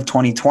in June of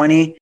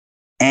 2020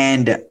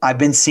 and I've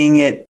been seeing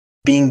it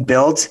being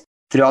built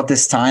throughout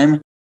this time.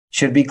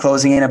 Should be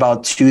closing in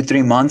about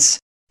 2-3 months.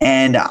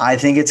 And I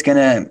think it's going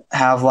to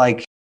have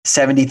like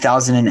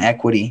 70,000 in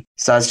equity.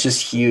 So that's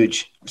just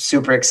huge. I'm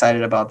super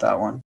excited about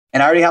that one.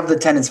 And I already have the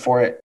tenants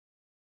for it.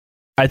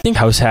 I think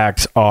house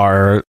hacks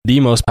are the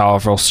most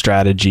powerful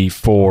strategy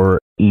for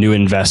new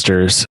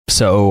investors.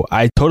 So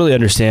I totally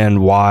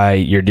understand why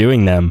you're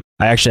doing them.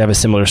 I actually have a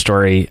similar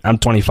story. I'm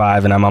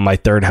 25 and I'm on my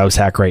third house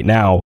hack right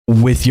now.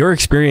 With your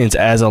experience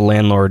as a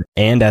landlord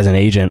and as an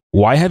agent,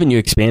 why haven't you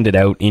expanded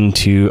out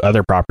into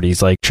other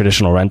properties like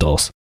traditional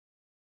rentals?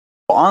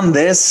 On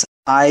this,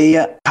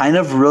 I kind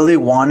of really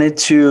wanted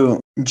to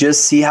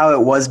just see how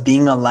it was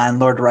being a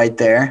landlord right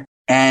there.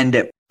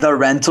 And the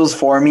rentals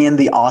for me in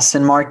the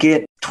Austin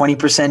market,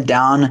 20%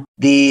 down.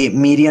 The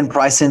median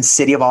price in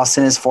city of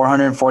Austin is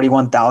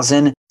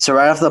 $441,000. So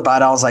right off the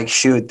bat, I was like,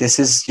 shoot, this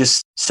is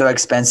just so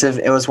expensive.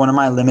 It was one of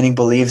my limiting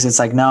beliefs. It's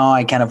like, no,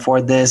 I can't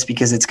afford this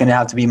because it's going to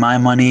have to be my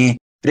money.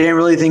 I didn't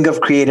really think of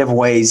creative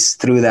ways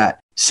through that.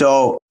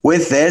 So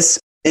with this,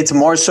 it's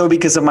more so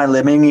because of my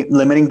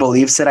limiting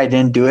beliefs that I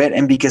didn't do it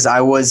and because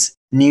I was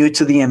new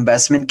to the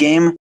investment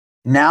game.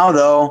 Now,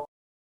 though,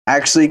 I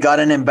actually got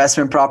an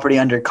investment property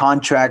under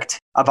contract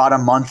about a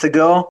month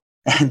ago.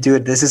 And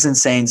dude, this is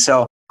insane.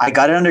 So I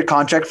got it under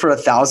contract for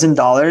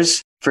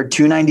 $1,000 for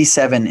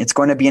 $297. It's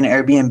going to be an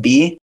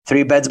Airbnb,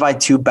 3 beds by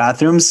 2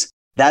 bathrooms.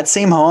 that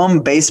same home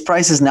base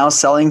price is now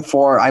selling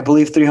for, I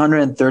believe,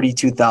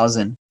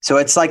 $332,000. So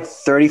it's like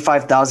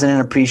 $35,000 in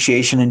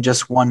appreciation in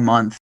just 1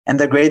 month. And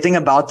the great thing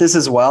about this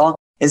as well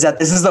is that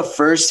this is the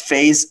first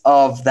phase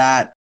of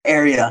that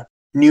area.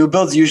 New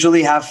builds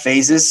usually have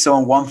phases. So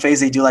in one phase,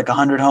 they do like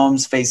 100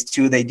 homes. Phase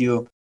 2, they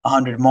do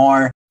 100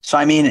 more. So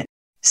I mean,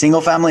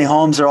 single family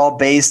homes are all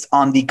based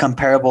on the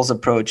comparables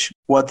approach.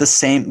 What the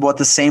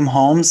same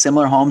homes,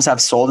 similar homes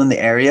have sold in the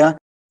area.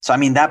 So I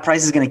mean, that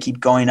price is going to keep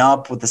going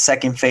up with the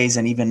second phase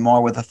and even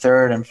more with the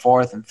third and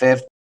fourth and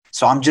fifth.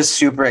 So I'm just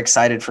super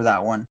excited for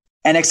that one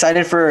and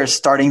excited for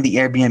starting the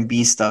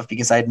Airbnb stuff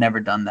because I'd never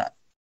done that.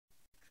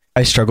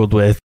 I struggled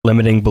with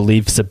limiting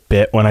beliefs a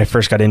bit when I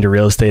first got into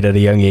real estate at a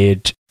young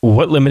age.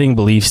 What limiting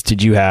beliefs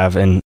did you have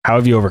and how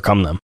have you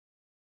overcome them?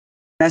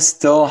 I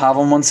still have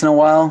them once in a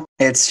while.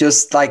 It's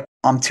just like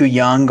I'm too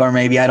young or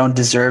maybe I don't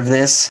deserve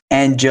this.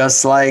 And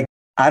just like,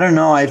 I don't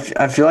know, I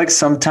feel like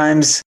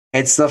sometimes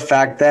it's the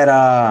fact that,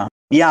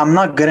 I'm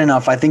not good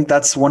enough. I think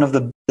that's one of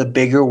the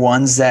bigger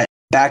ones that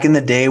back in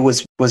the day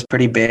was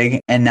pretty big.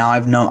 And now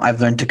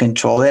I've learned to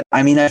control it.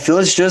 I mean, I feel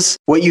it's just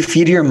what you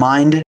feed your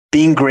mind,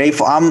 being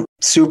grateful. I'm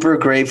super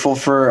grateful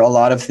for a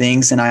lot of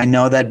things. And I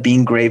know that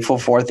being grateful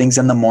for things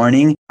in the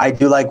morning, I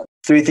do like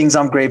 3 things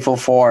I'm grateful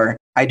for.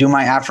 I do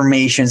my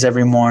affirmations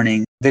every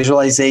morning,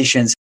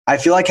 visualizations. I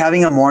feel like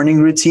having a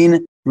morning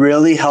routine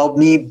really helped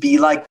me be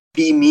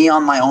me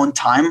on my own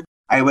time.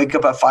 I wake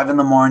up at 5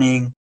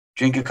 a.m,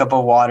 drink a cup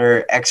of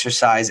water,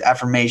 exercise,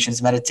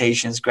 affirmations,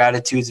 meditations,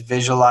 gratitudes,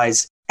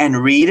 visualize,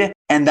 and read.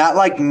 And that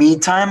like me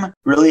time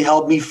really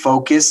helped me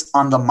focus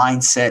on the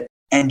mindset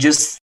and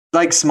just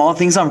like small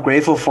things I'm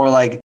grateful for.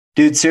 Like,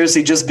 dude,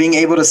 seriously, just being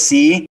able to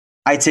see,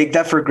 I take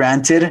that for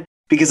granted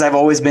because I've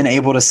always been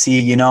able to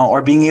see,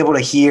 or being able to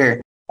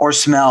hear or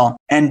smell,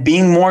 and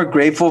being more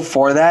grateful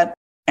for that.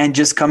 And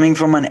just coming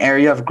from an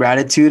area of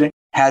gratitude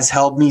has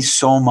helped me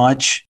so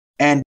much.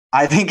 And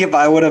I think if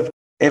I would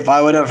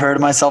have heard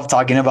myself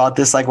talking about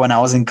this, like when I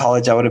was in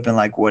college, I would have been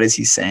like, what is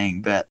he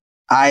saying? But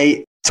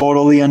I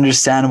totally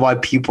understand why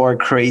people are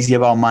crazy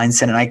about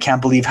mindset. And I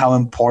can't believe how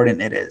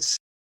important it is.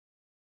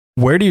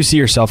 Where do you see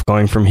yourself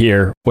going from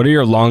here? What are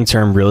your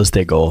long-term real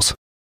estate goals?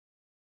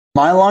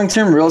 My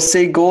long-term real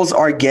estate goals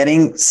are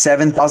getting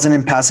 $7,000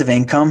 in passive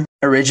income.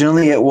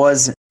 Originally, it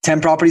was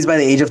 10 properties by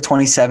the age of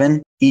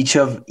 27, each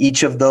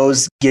of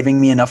those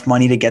giving me enough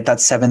money to get that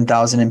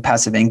 $7,000 in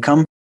passive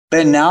income.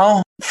 But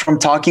now, from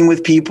talking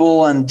with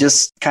people and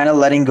just kind of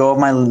letting go of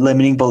my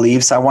limiting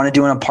beliefs, I want to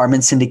do an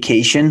apartment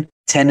syndication,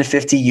 10 to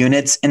 50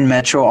 units in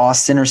Metro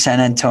Austin or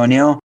San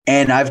Antonio.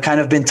 And I've kind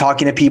of been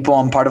talking to people.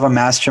 I'm part of a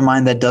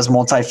mastermind that does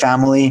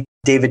multifamily.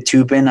 David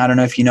Tupin, I don't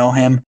know if you know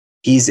him.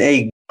 He's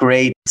a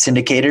great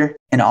syndicator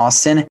in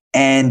Austin.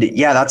 And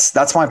yeah,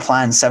 that's my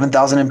plan.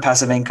 $7,000 in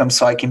passive income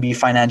so I can be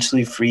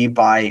financially free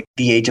by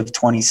the age of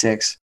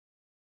 26.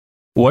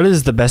 What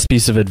is the best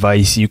piece of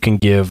advice you can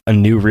give a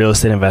new real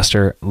estate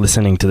investor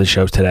listening to the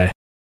show today?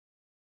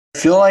 I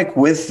feel like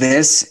with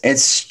this,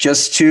 it's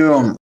just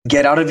to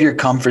get out of your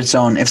comfort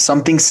zone. If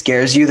something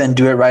scares you, then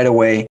do it right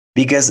away,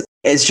 because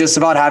it's just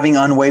about having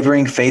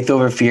unwavering faith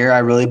over fear. I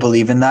really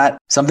believe in that.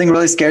 Something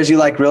really scares you,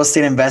 like real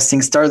estate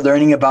investing, start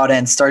learning about it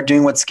and start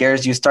doing what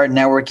scares you. Start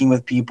networking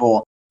with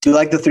people. Do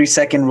like the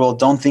 3-second rule.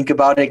 Don't think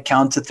about it.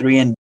 Count to 3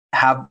 and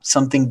have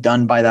something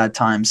done by that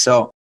time.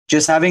 So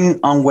just having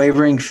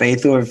unwavering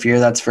faith over fear,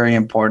 that's very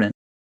important.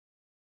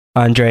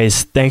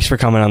 Andres, thanks for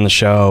coming on the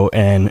show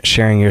and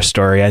sharing your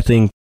story. I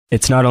think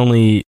it's not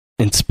only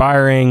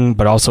inspiring,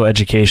 but also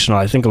educational.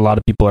 I think a lot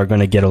of people are going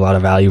to get a lot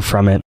of value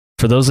from it.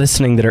 For those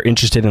listening that are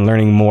interested in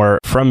learning more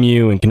from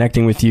you and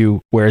connecting with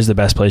you, where is the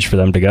best place for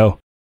them to go?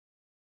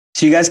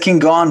 So you guys can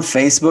go on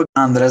Facebook,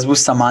 Andres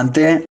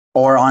Bustamante,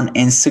 or on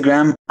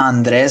Instagram,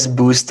 Andres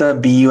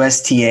Busta,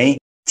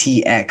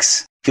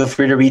 BUSTA-TX. Feel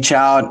free to reach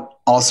out.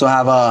 Also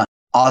have a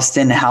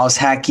Austin house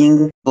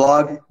hacking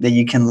blog that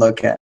you can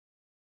look at.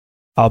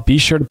 I'll be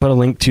sure to put a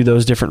link to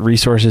those different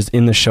resources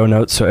in the show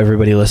notes so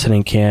everybody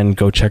listening can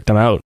go check them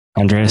out.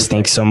 Andres,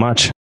 thanks so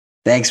much.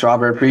 Thanks,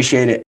 Robert.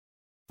 Appreciate it.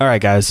 All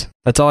right, guys.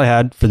 That's all I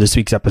had for this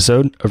week's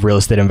episode of Real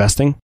Estate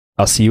Investing.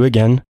 I'll see you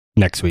again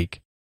next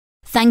week.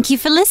 Thank you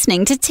for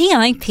listening to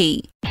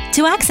TIP.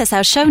 To access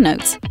our show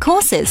notes,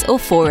 courses, or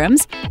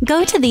forums,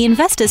 go to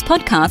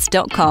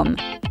theinvestorspodcast.com.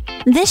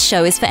 This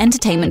show is for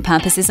entertainment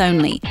purposes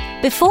only.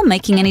 Before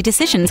making any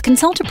decisions,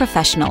 consult a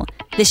professional.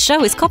 This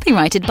show is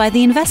copyrighted by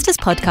the Investors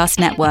Podcast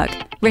Network.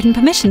 Written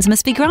permissions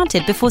must be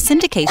granted before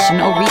syndication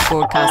or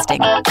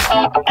rebroadcasting.